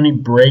 So any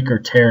break or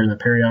tear in the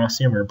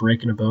periosteum or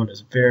break in a bone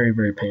is very,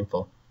 very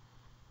painful.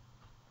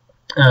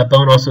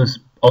 Bone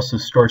also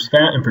stores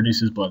fat and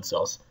produces blood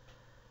cells.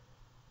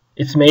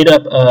 It's made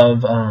up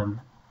of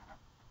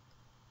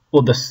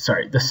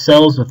the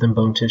cells within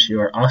bone tissue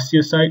are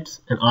osteocytes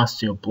and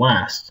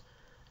osteoblasts.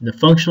 And the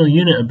functional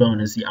unit of bone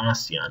is the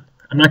osteon.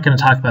 I'm not going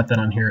to talk about that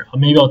on here.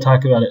 Maybe I'll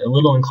talk about it a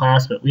little in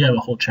class, but we have a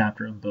whole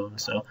chapter on bone,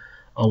 so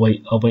I'll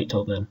wait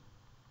till then.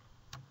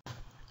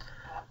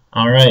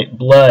 All right,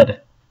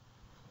 blood.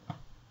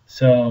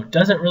 So it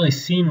doesn't really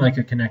seem like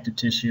a connective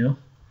tissue,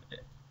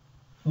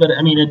 but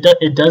I mean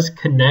it does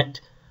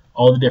connect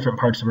all the different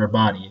parts of our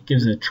body. It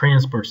gives a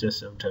transport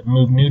system to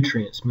move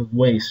nutrients, move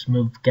waste,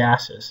 move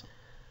gases.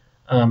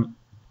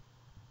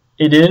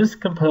 It is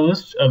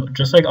composed of,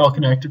 just like all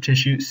connective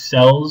tissue,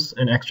 cells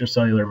and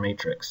extracellular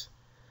matrix.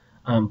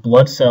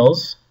 Blood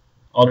cells,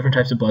 all different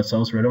types of blood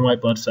cells, red and white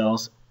blood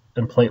cells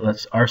and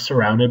platelets, are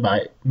surrounded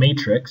by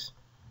matrix,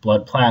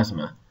 blood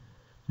plasma.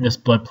 And this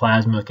blood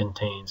plasma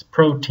contains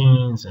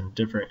proteins and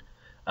different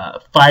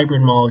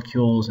fibrin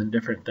molecules and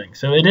different things.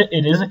 So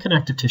it is a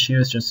connective tissue.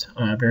 It's just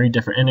very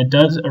different, and it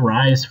does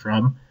arise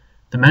from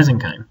the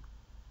mesenchyme.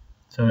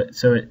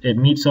 So it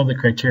meets all the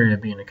criteria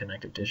of being a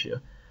connective tissue.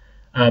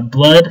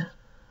 Blood,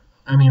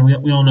 I mean,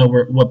 we all know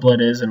what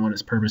blood is and what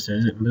its purpose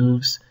is. It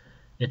moves,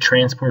 it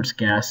transports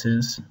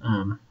gases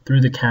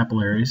through the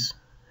capillaries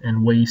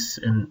and waste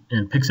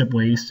and picks up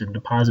waste and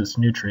deposits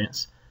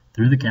nutrients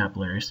through the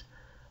capillaries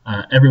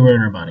everywhere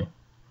in our body.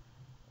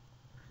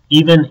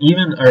 Even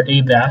our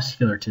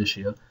avascular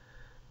tissue,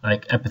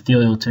 like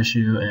epithelial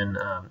tissue and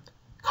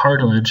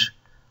cartilage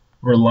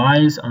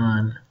relies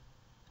on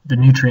the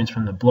nutrients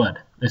from the blood.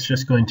 It's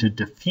just going to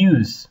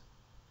diffuse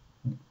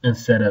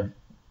instead of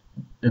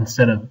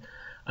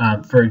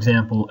for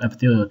example,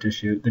 epithelial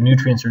tissue. The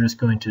nutrients are just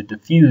going to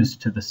diffuse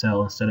to the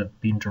cell instead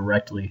of being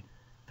directly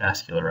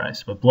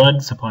vascularized. But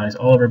blood supplies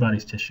all of our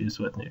body's tissues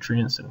with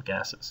nutrients and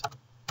gases.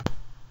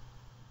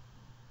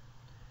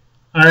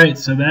 All right,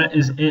 so that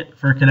is it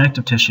for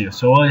connective tissue.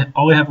 So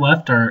all we have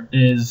left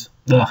is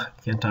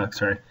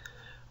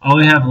all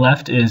we have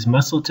left is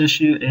muscle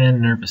tissue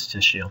and nervous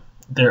tissue.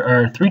 There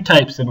are 3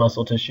 types of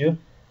muscle tissue.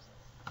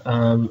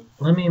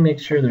 Let me make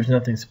sure there's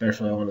nothing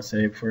special I want to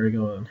say before we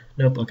go on.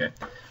 Nope, okay.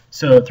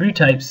 So 3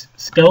 types: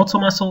 skeletal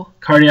muscle,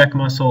 cardiac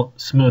muscle,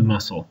 smooth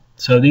muscle.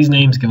 So these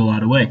names give a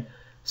lot away.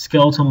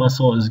 Skeletal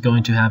muscle is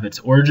going to have its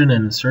origin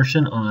and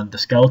insertion on the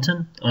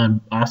skeleton, on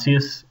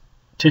osseous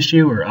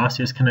tissue or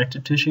osseous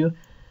connective tissue.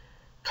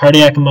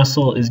 Cardiac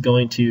muscle is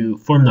going to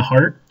form the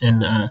heart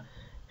and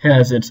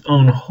has its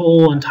own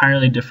whole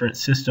entirely different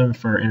system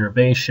for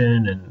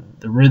innervation and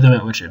the rhythm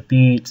at which it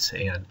beats,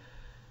 and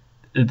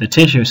the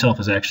tissue itself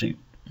is actually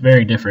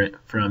very different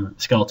from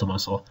skeletal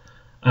muscle.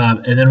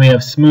 And then we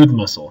have smooth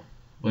muscle,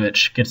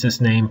 which gets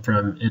its name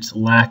from its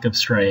lack of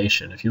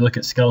striation. If you look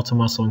at skeletal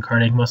muscle and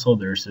cardiac muscle,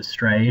 there's this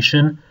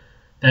striation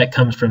that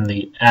comes from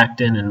the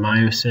actin and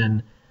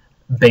myosin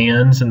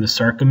bands in the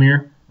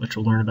sarcomere, which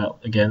we'll learn about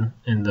again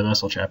in the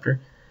muscle chapter.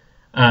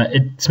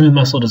 Smooth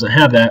muscle doesn't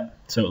have that,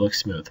 so it looks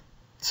smooth.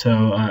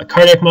 So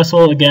cardiac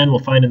muscle, again, we'll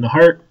find in the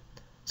heart.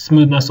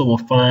 Smooth muscle we'll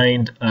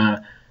find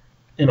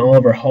in all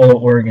of our hollow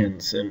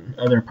organs and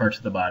other parts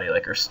of the body,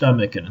 like our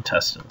stomach and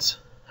intestines.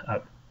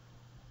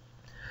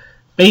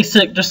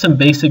 Just some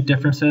basic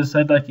differences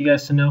I'd like you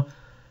guys to know.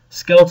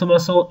 Skeletal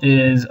muscle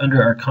is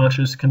under our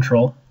conscious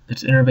control.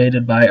 It's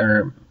innervated by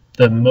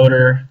the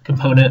motor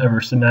component of our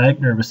somatic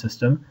nervous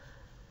system.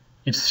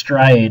 It's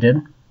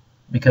striated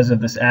because of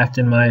this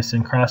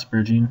actin-myosin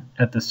cross-bridging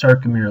at the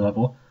sarcomere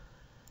level,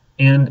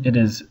 and it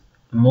is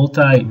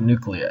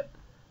multinucleate.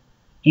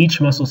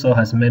 Each muscle cell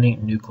has many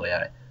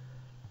nuclei,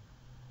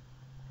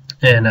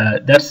 and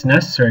that's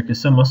necessary because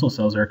some muscle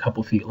cells are a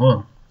couple feet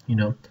long.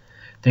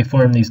 They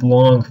form these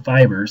long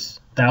fibers,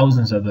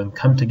 thousands of them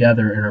come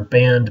together and are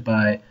bound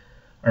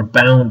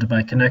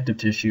by connective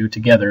tissue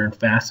together in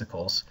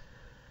fascicles,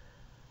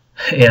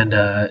 and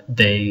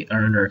they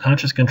are under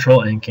conscious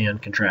control and can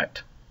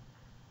contract.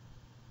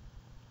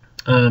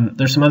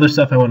 There's some other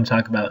stuff I want to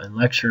talk about in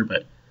lecture,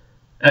 but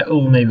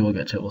maybe we'll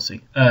get to it, we'll see.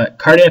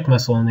 Cardiac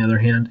muscle, on the other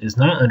hand, is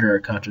not under our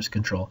conscious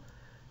control,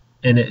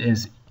 and it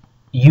is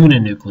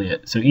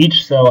uninucleate. So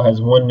each cell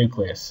has one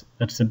nucleus.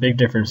 That's the big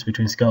difference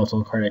between skeletal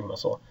and cardiac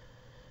muscle.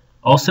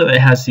 Also, it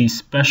has these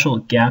special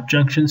gap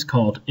junctions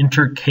called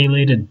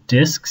intercalated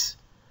discs,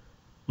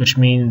 which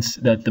means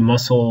that the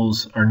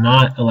muscles are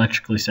not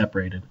electrically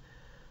separated.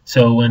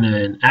 So when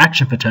an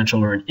action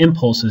potential or an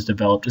impulse is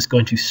developed, it's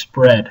going to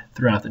spread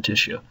throughout the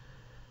tissue.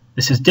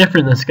 This is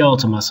different than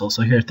skeletal muscle.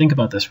 So here, think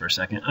about this for a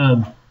second.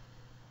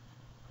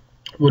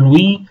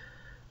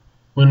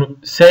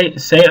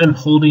 Say I'm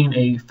holding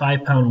a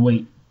 5-pound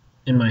weight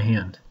in my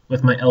hand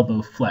with my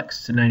elbow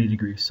flexed to 90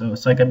 degrees. So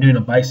it's like I'm doing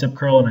a bicep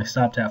curl and I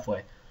stopped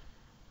halfway.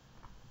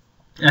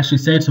 Actually,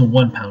 say it's a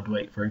 1-pound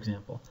weight, for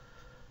example.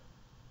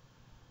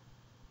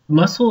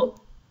 Muscle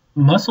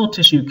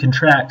tissue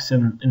contracts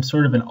in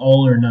sort of an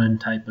all or none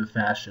type of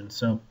fashion.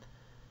 So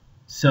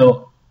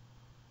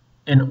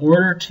in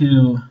order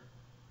to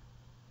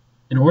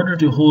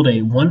hold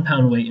a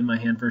 1-pound weight in my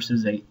hand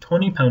versus a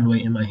 20-pound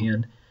weight in my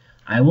hand,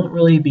 I won't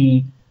really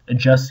be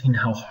adjusting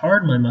how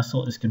hard my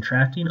muscle is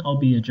contracting. I'll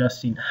be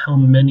adjusting how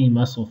many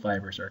muscle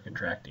fibers are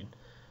contracting.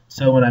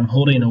 So when I'm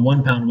holding a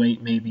 1-pound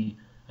weight, maybe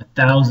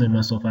 1,000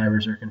 muscle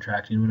fibers are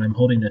contracting. When I'm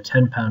holding a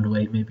 10-pound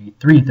weight, maybe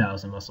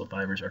 3,000 muscle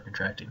fibers are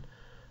contracting.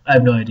 I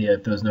have no idea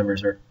if those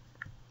numbers are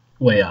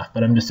way off,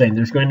 but I'm just saying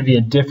there's going to be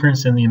a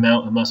difference in the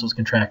amount of muscles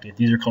contracting.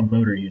 These are called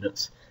motor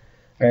units.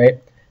 All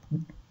right.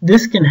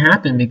 This can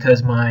happen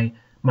because my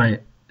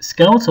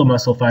skeletal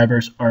muscle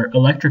fibers are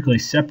electrically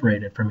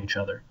separated from each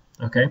other.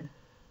 Okay.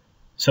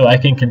 So I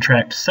can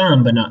contract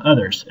some, but not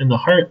others. In the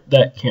heart,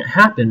 that can't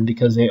happen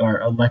because they are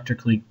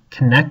electrically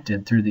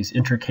connected through these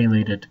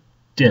intercalated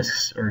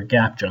discs or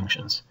gap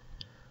junctions.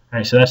 All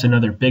right, so that's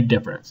another big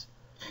difference.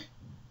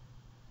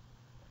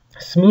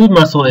 Smooth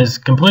muscle is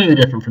completely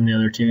different from the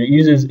other two.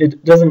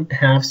 It doesn't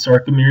have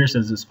sarcomeres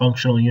as its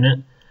functional unit.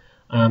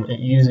 It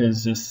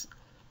uses this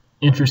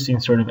interesting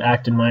sort of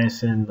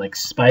actin-myosin like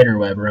spider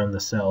web around the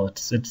cell.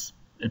 It's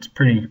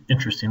pretty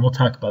interesting. We'll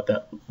talk about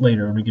that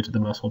later when we get to the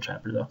muscle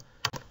chapter, though.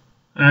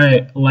 All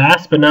right,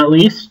 last but not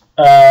least,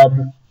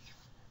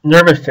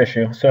 nervous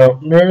tissue. So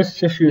nervous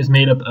tissue is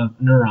made up of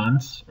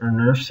neurons, or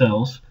nerve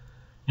cells,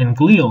 and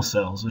glial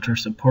cells, which are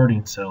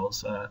supporting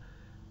cells,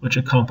 which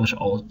accomplish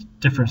all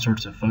different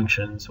sorts of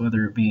functions,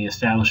 whether it be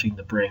establishing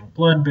the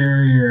brain-blood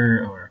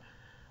barrier or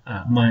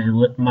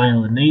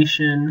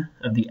myelination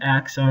of the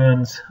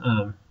axons,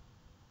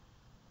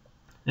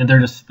 and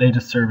they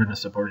just serve in a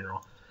supporting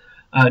role.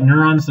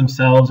 Neurons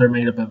themselves are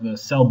made up of a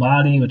cell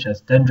body, which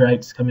has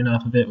dendrites coming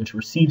off of it, which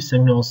receive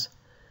signals,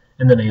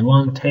 and then a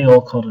long tail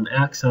called an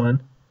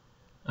axon,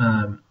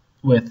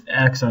 with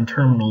axon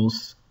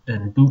terminals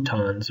and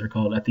boutons are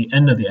called at the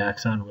end of the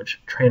axon,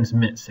 which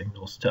transmit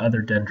signals to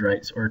other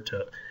dendrites or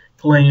to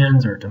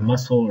glands or to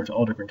muscle or to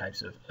all different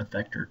types of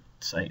effector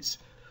sites.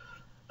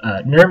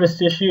 Nervous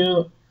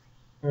tissue,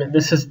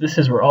 this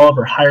is where all of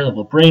our higher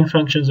level brain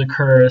functions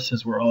occur. This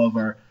is where all of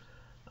our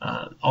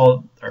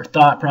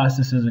thought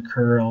processes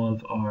occur, all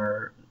of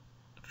our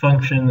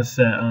functions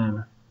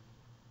that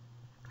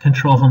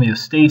control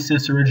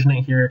homeostasis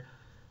originate here.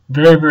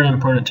 Very, very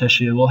important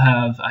tissue. We'll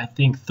have, I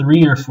think,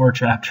 3 or 4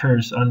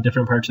 chapters on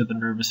different parts of the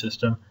nervous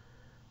system,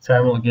 so I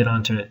won't get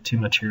onto it too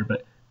much here,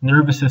 but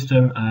nervous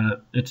system,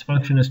 its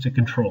function is to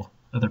control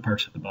other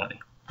parts of the body.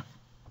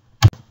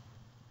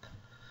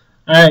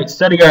 Alright,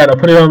 study guide. I'll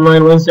put it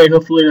online Wednesday,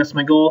 hopefully. That's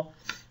my goal.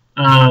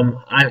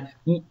 I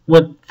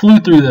flew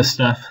through this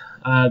stuff.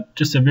 I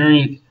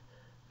didn't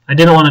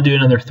want to do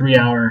another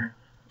 3-hour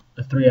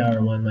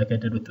one like I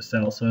did with the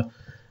cell, so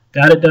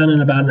got it done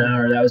in about an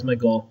hour. That was my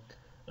goal.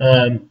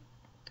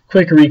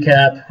 Quick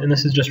recap, and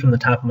this is just from the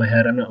top of my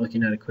head. I'm not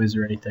looking at a quiz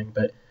or anything,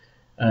 but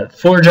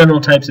 4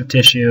 general types of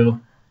tissue: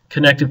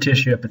 connective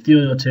tissue,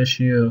 epithelial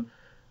tissue,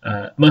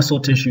 muscle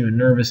tissue, and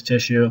nervous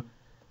tissue.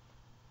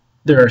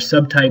 There are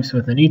subtypes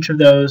within each of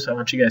those. I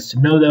want you guys to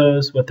know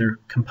those, what they're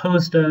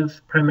composed of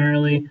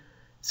primarily,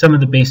 some of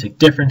the basic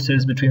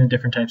differences between the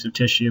different types of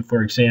tissue.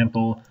 For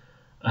example,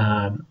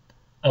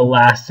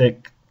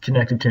 elastic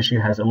connective tissue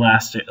has a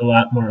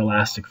lot more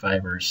elastic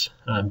fibers.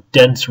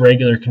 Dense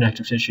regular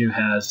connective tissue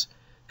has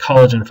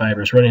collagen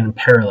fibers running in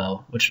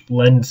parallel, which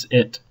lends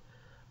it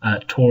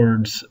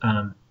towards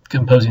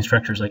composing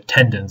structures like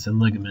tendons and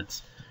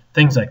ligaments,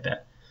 things like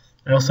that.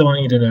 I also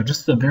want you to know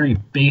just the very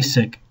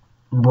basic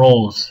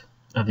roles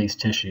of these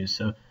tissues.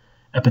 So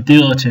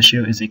epithelial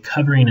tissue is a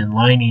covering and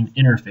lining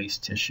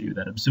interface tissue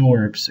that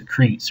absorbs,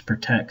 secretes,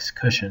 protects,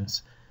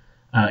 cushions.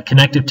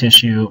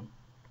 Epithelial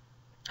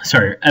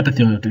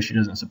tissue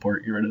doesn't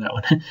support, get rid of that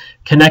one.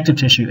 Connective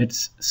tissue,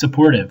 it's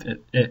supportive.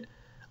 It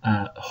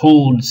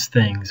holds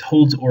things,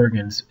 holds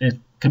organs. It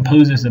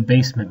composes a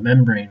basement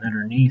membrane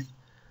underneath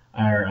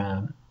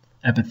our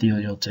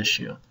epithelial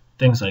tissue,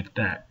 things like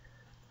that.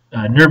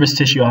 Nervous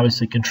tissue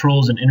obviously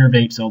controls and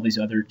innervates all these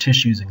other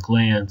tissues and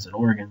glands and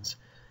organs,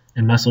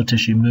 and muscle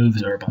tissue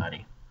moves our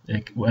body,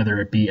 whether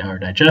it be our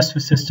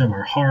digestive system,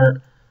 our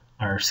heart,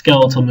 our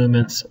skeletal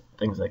movements,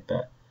 things like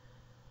that.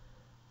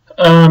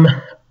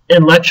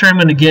 In lecture,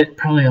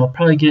 I'll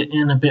probably get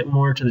in a bit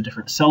more to the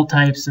different cell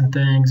types and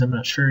things. I'm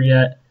not sure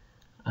yet.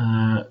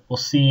 We'll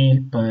see,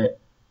 but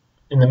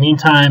in the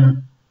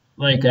meantime,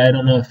 I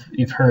don't know if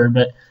you've heard,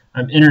 but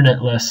I'm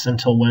internetless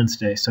until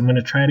Wednesday, so I'm going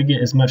to try to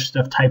get as much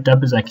stuff typed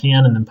up as I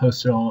can and then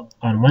post it all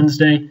on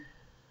Wednesday,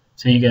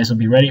 so you guys will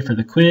be ready for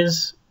the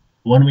quiz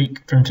 1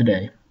 week from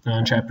today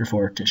on Chapter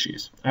 4,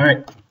 Tissues. All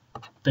right,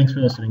 thanks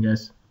for listening,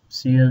 guys.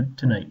 See you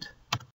tonight.